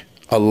take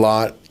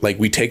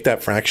we take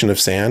that fraction of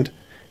sand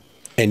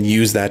and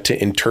use that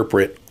to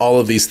interpret all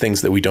of these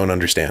things that we don't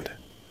understand.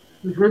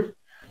 Mm-hmm.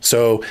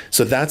 So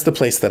that's the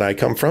place that I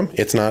come from.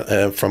 It's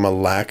not from a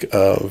lack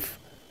of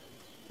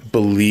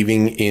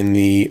believing in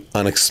the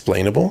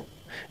unexplainable.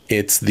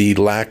 It's the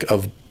lack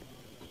of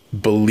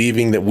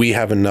believing that we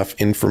have enough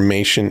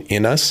information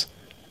in us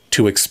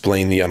to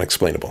explain the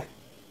unexplainable,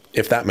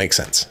 if that makes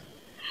sense.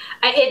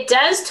 It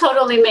does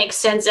totally make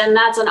sense, and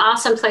that's an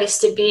awesome place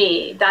to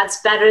be.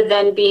 That's better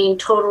than being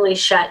totally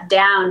shut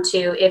down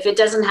to, if it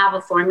doesn't have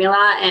a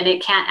formula and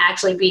it can't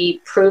actually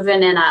be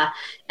proven in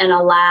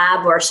a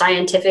lab or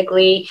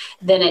scientifically,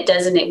 then it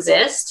doesn't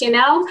exist, you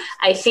know?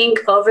 I think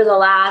over the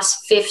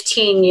last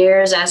 15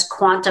 years, as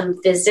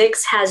quantum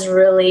physics has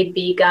really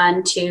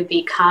begun to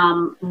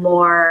become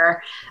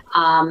more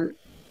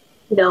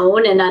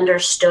known and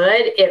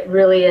understood, it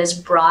really is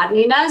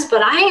broadening us.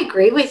 But I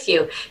agree with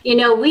you. You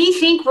know, we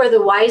think we're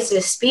the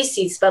wisest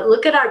species, but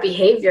look at our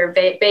behavior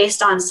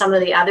based on some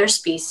of the other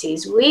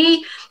species.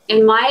 We,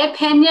 in my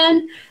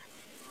opinion,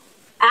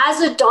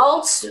 as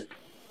adults,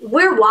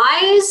 we're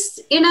wise.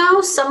 You know,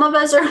 some of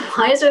us are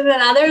wiser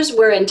than others.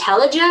 We're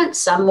intelligent,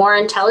 some more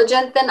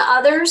intelligent than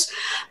others.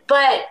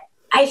 But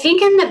I think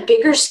in the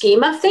bigger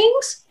scheme of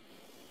things,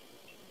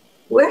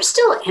 we're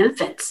still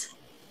infants.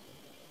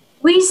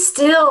 We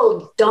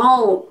still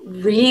don't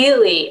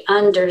really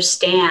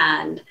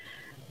understand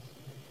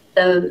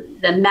the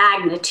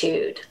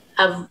magnitude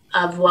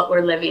of what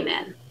we're living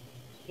in,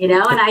 you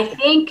know? And I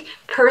think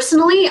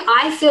personally,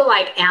 I feel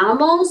like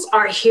animals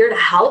are here to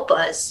help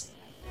us,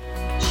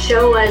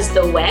 show us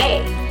the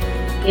way,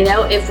 you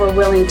know, if we're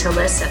willing to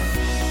listen.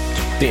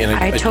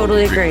 I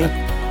totally agree.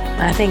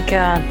 I think,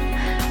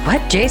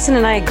 what, Jason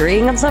and I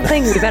agreeing on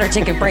something? We better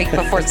take a break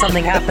before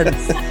something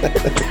happens.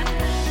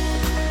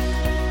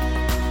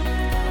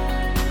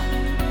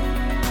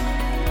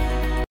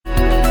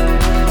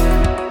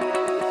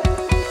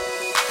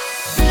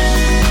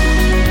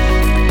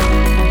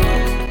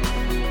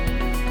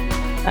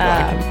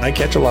 I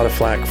catch a lot of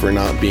flack for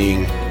not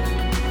being,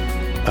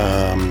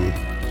 I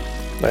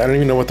don't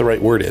even know what the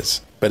right word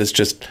is, but it's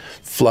just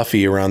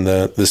fluffy around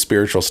the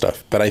spiritual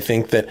stuff. But I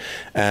think that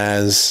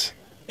as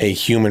a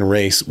human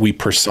race, we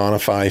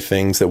personify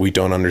things that we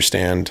don't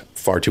understand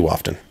far too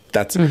often.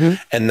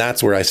 And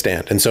that's where I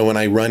stand. And so when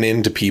I run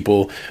into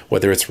people,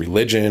 whether it's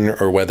religion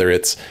or whether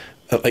it's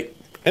like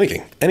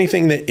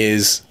anything that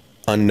is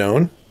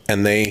unknown,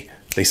 and they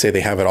say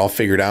they have it all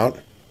figured out,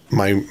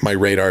 my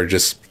radar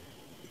just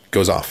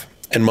goes off.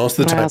 And most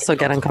of the time, I also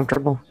get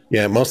uncomfortable.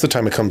 Yeah, most of the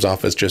time it comes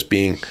off as just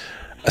being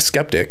a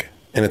skeptic.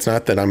 And it's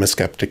not that I'm a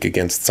skeptic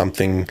against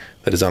something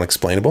that is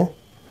unexplainable.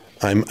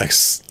 I'm a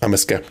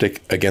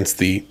skeptic against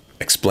the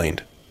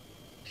explained.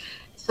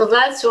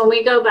 So when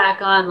we go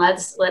back on,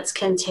 let's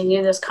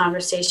continue this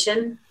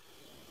conversation,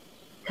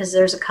 because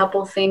there's a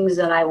couple things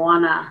that I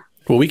wanna.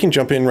 Well, we can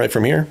jump in right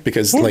from here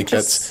because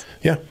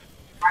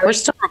we're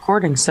still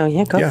recording,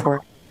 so go for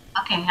it.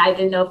 Okay, I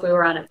didn't know if we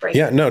were on a break.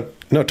 Yeah, no,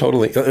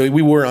 totally.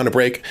 We were on a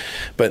break,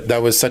 but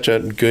that was such a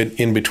good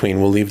in-between.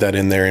 We'll leave that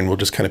in there and we'll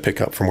just kind of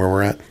pick up from where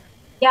we're at.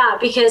 Yeah,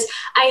 because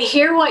I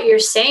hear what you're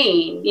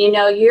saying. You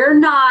know, you're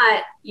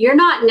not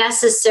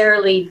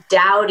necessarily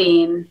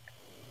doubting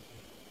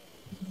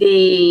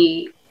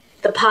the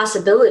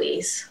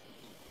possibilities.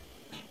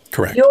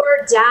 Correct.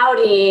 You're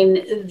doubting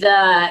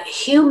the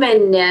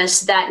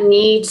humanness that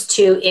needs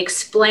to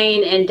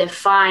explain and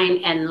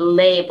define and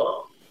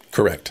label.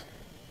 Correct.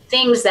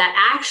 Things that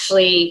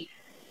actually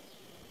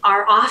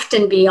are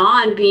often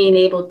beyond being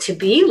able to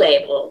be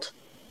labeled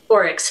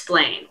or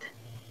explained.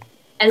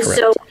 And Correct.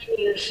 so when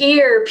you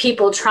hear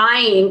people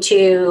trying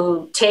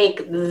to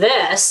take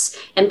this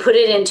and put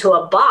it into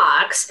a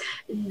box,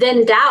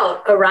 then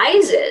doubt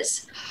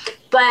arises.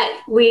 But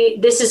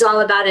this is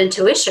all about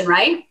intuition,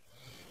 right?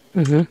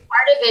 Mm-hmm. Part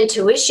of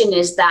intuition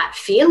is that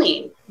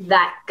feeling,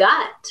 that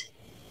gut.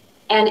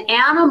 And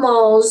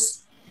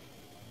animals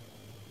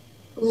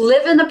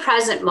live in the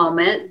present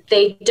moment.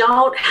 They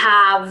don't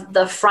have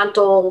the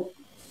frontal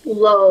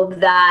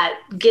lobe that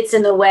gets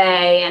in the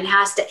way and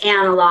has to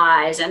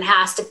analyze and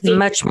has to figure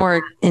Much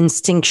more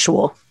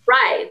instinctual.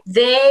 Right.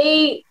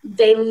 They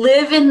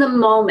live in the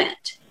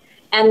moment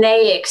and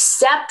they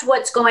accept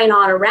what's going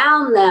on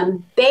around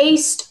them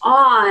based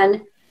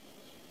on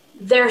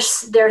their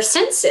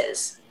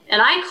senses.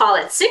 And I call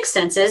it six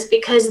senses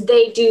because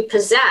they do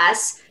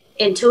possess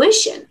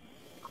intuition.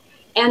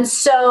 And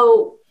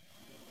so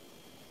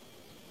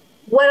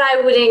what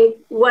I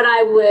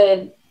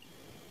would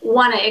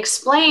want to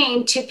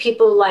explain to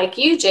people like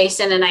you,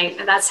 Jason, and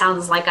that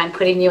sounds like I'm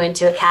putting you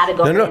into a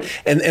category. No.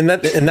 And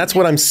that's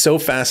what I'm so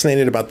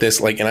fascinated about this.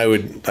 Like, and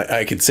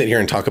I could sit here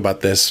and talk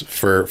about this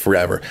for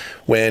forever.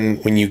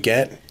 When you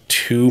get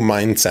two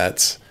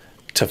mindsets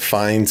to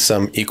find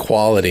some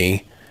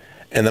equality,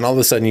 and then all of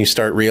a sudden you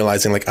start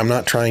realizing, like, I'm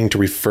not trying to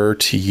refer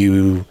to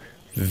you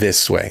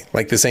this way,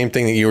 like the same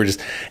thing that you were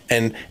just,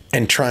 and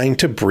trying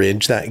to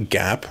bridge that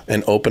gap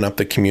and open up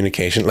the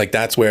communication. Like,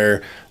 that's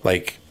where,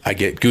 like, I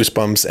get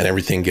goosebumps and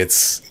everything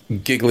gets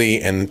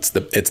giggly, and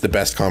it's the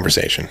best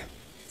conversation.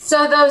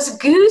 So those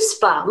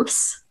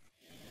goosebumps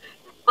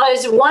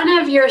is one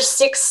of your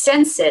six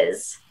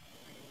senses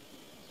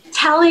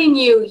telling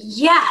you,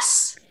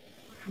 yes,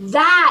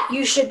 that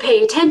you should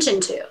pay attention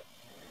to.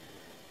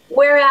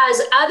 Whereas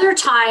other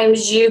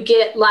times you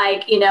get,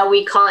 like,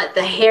 we call it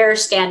the hair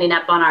standing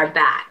up on our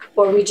back,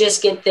 or we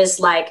just get this,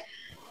 like,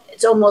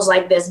 it's almost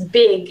like this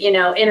big,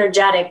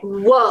 energetic,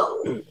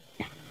 whoa.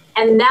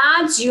 And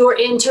that's your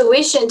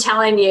intuition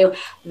telling you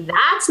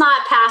that's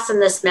not passing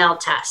the smell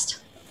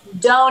test.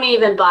 Don't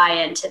even buy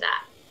into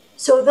that.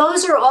 So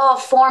those are all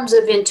forms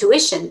of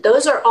intuition.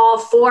 Those are all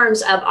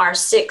forms of our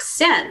sixth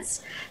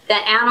sense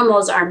that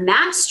animals are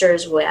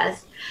masters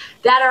with,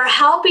 that are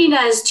helping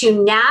us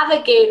to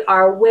navigate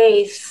our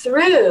way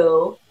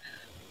through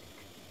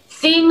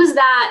things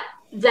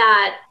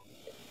that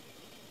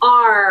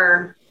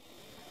are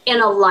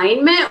in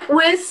alignment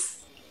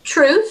with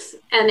truth,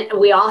 and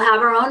we all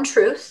have our own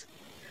truth,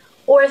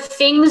 or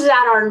things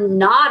that are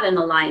not in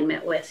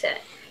alignment with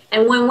it.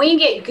 And when we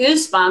get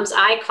goosebumps,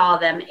 I call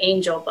them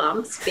angel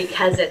bumps,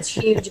 because it's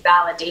huge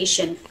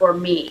validation for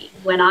me.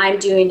 When I'm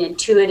doing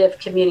intuitive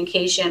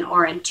communication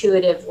or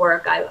intuitive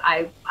work,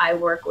 I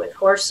work with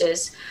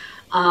horses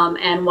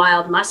and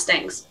wild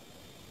mustangs.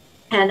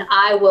 And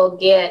I will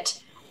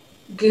get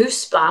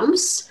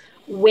goosebumps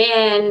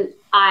when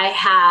I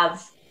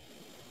have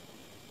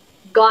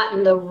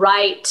gotten the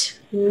right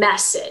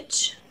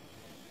message.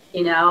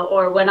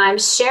 Or when I'm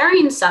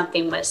sharing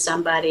something with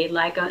somebody,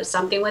 like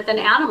something with an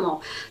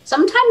animal.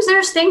 Sometimes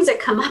there's things that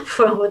come up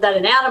that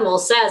an animal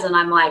says, and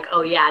I'm like,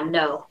 oh yeah,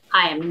 no,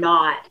 I am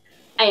not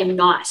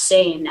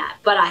saying that,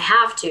 but I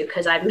have to,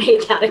 because I've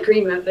made that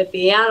agreement with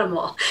the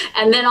animal.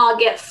 And then I'll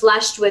get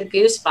flushed with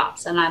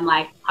goosebumps, and I'm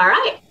like, all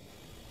right,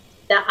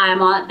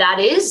 that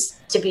is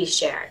to be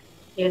shared.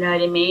 You know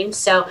what I mean?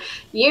 So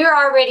you're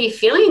already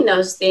feeling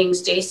those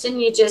things, Jason.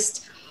 You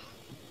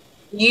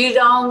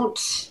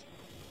don't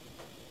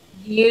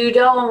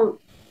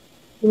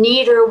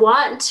need or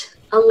want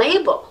a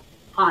label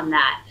on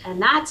that. And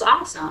that's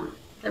awesome.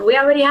 We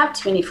already have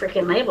too many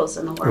freaking labels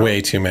in the world.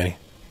 Way too many.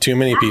 Too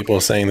many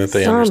people saying that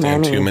they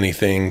understand too many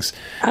things.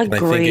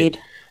 Agreed.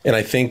 And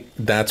I think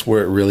that's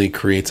where it really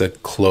creates a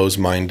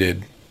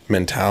closed-minded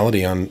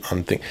mentality on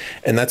things.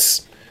 And I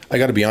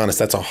got to be honest,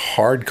 that's a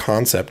hard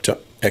concept to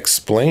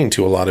explain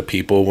to a lot of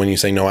people when you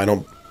say, no, I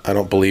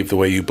don't believe the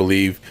way you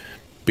believe,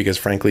 because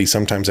frankly,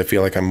 sometimes I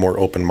feel like I'm more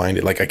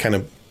open-minded. Like, I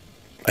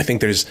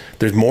think there's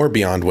more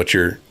beyond what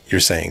you're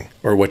saying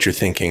or what you're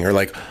thinking, or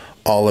like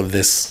all of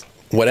this,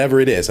 whatever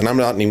it is. And I'm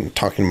not even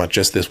talking about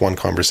just this one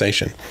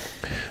conversation,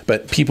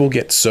 but people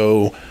get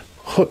so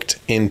hooked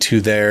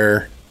into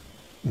their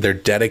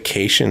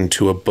dedication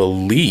to a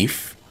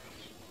belief,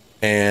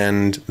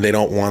 and they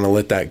don't want to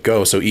let that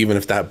go. So even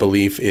if that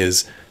belief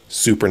is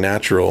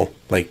supernatural,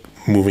 like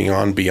moving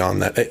on beyond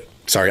that.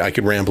 Sorry, I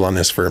could ramble on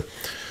this for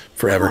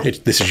forever.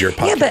 This is your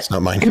podcast,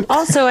 not mine.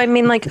 Also, I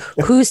mean, like,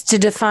 who's to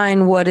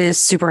define what is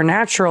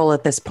supernatural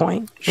at this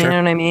point? Sure. You know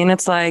what I mean?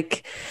 It's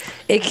like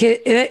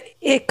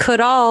it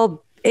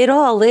all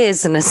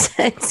is, in a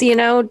sense.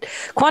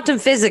 Quantum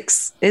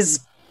physics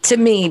is, to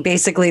me,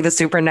 basically the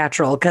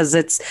supernatural, because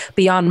it's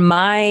beyond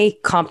my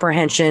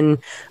comprehension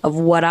of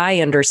what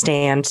I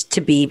understand to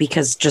be,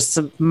 because just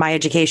my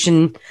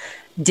education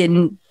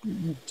didn't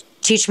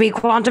teach me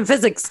quantum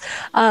physics.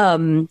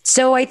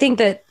 So I think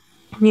that,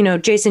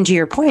 Jason, to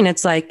your point,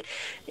 it's like,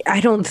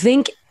 I don't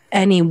think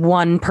any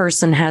one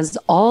person has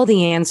all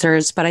the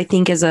answers, but I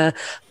think as a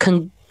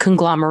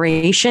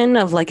conglomeration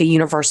of like a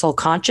universal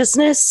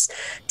consciousness,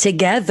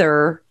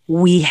 together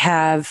we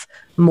have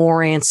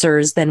more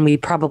answers than we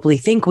probably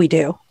think we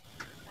do.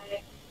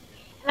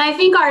 And I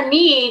think our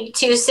need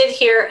to sit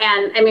here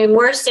and, I mean,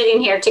 we're sitting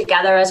here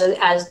together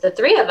as the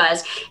three of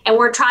us, and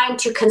we're trying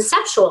to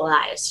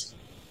conceptualize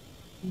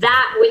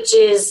that which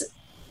is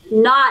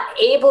not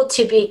able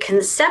to be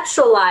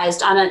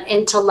conceptualized on an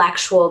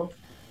intellectual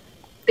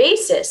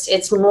basis.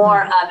 It's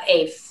more of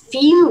a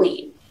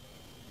feeling,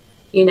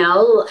 you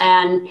know,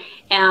 and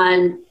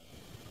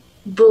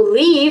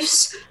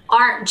beliefs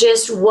aren't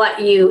just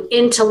what you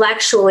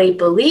intellectually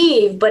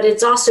believe, but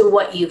it's also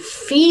what you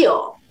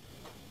feel.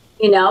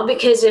 You know,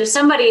 because if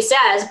somebody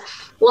says,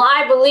 well,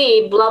 I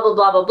believe blah, blah,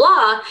 blah, blah,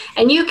 blah,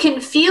 and you can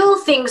feel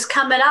things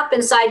coming up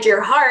inside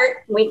your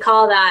heart, we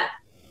call that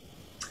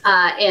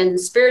in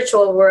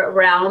spiritual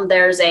realm,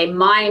 there's a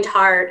mind,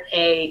 heart,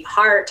 a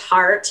heart.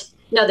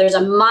 No, there's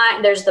a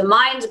mind, there's the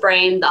mind's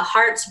brain, the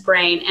heart's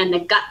brain, and the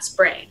gut's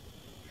brain.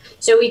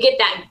 So we get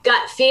that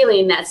gut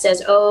feeling that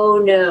says,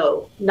 oh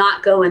no,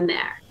 not going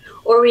there.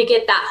 Or we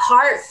get that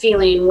heart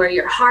feeling where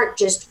your heart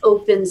just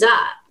opens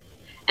up.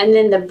 And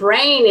then the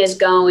brain is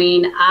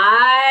going,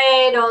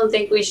 I don't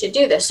think we should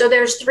do this. So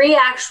there's three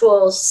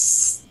actual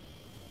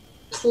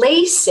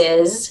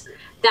places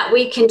that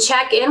we can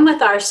check in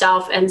with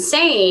ourselves and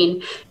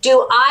saying,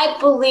 do I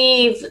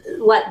believe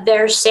what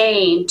they're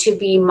saying to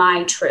be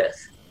my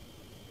truth?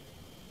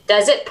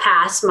 Does it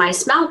pass my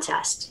smell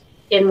test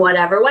in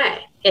whatever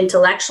way?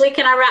 Intellectually,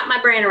 can I wrap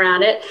my brain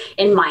around it?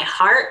 In my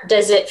heart,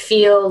 does it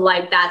feel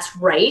like that's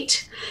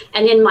right?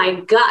 And in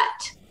my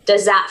gut,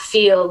 does that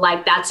feel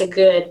like that's a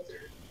good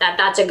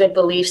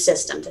belief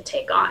system to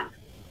take on?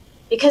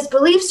 Because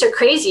beliefs are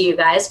crazy, you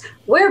guys.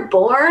 We're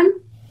born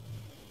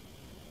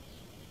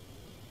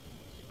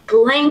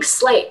blank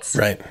slates.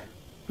 Right.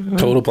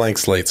 Total blank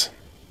slates.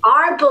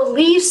 Our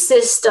belief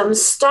system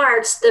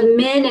starts the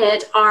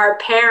minute our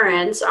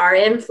parents, our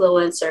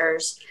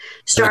influencers,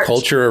 start and the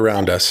culture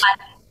around us.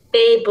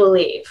 They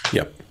believe.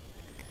 Yep.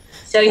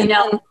 So, you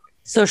know,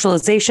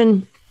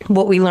 socialization,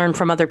 what we learn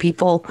from other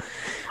people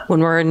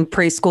when we're in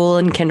preschool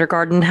and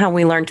kindergarten, how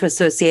we learn to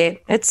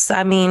associate. This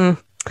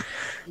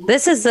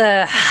is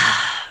a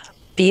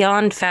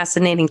beyond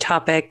fascinating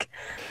topic.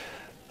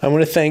 I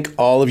want to thank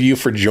all of you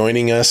for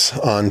joining us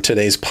on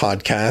today's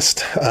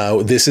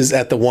podcast. This is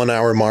at the 1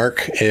 hour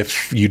mark.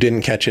 If you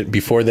didn't catch it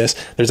before this,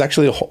 there's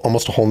actually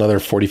almost a whole nother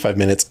 45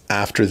 minutes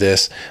after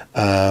this.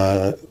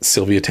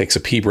 Sylvia takes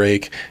a pee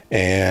break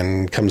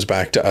and comes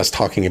back to us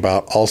talking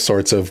about all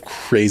sorts of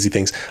crazy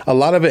things. A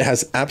lot of it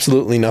has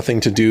absolutely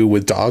nothing to do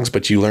with dogs,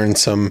 but you learn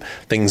some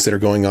things that are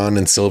going on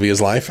in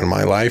Sylvia's life and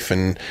my life.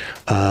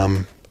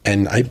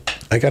 And I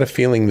got a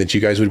feeling that you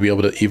guys would be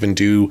able to even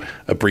do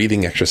a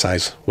breathing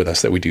exercise with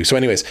us that we do. So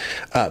anyways,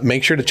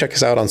 make sure to check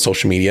us out on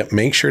social media.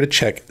 Make sure to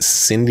check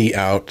Cindy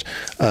out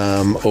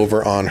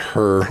over on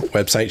her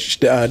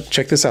website.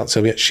 Check this out,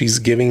 Sylvia. She's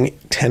giving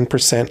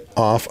 10%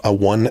 off a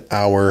 1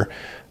 hour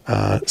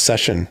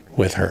session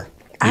with her.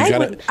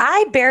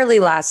 I barely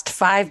last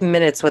 5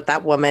 minutes with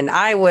that woman.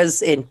 I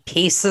was in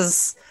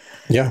pieces.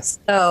 Yeah.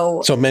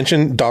 So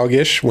mention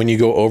Doggish when you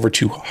go over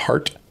to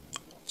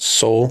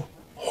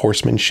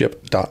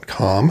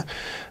heartsoulhorsemanship.com,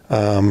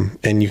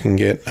 and you can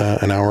get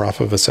an hour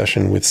off of a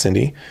session with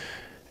Cindy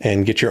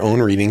and get your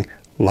own reading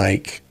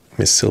like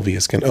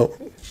Sylvia's going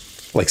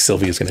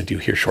to do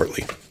here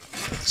shortly.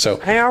 So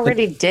I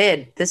already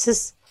did. This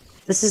is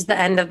the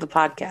end of the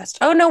podcast.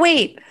 Oh no,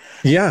 wait.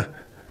 Yeah.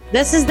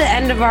 This is the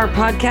end of our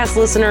podcast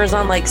listeners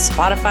on like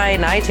Spotify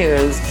and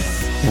iTunes.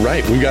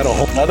 Right. We got a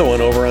whole other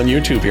one over on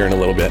YouTube here in a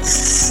little bit.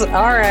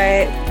 All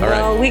right.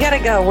 Well, we got to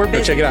go. We're busy.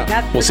 Go check it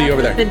out. We'll see you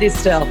over there. Cindy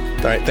still.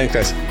 All right. Thanks,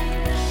 guys.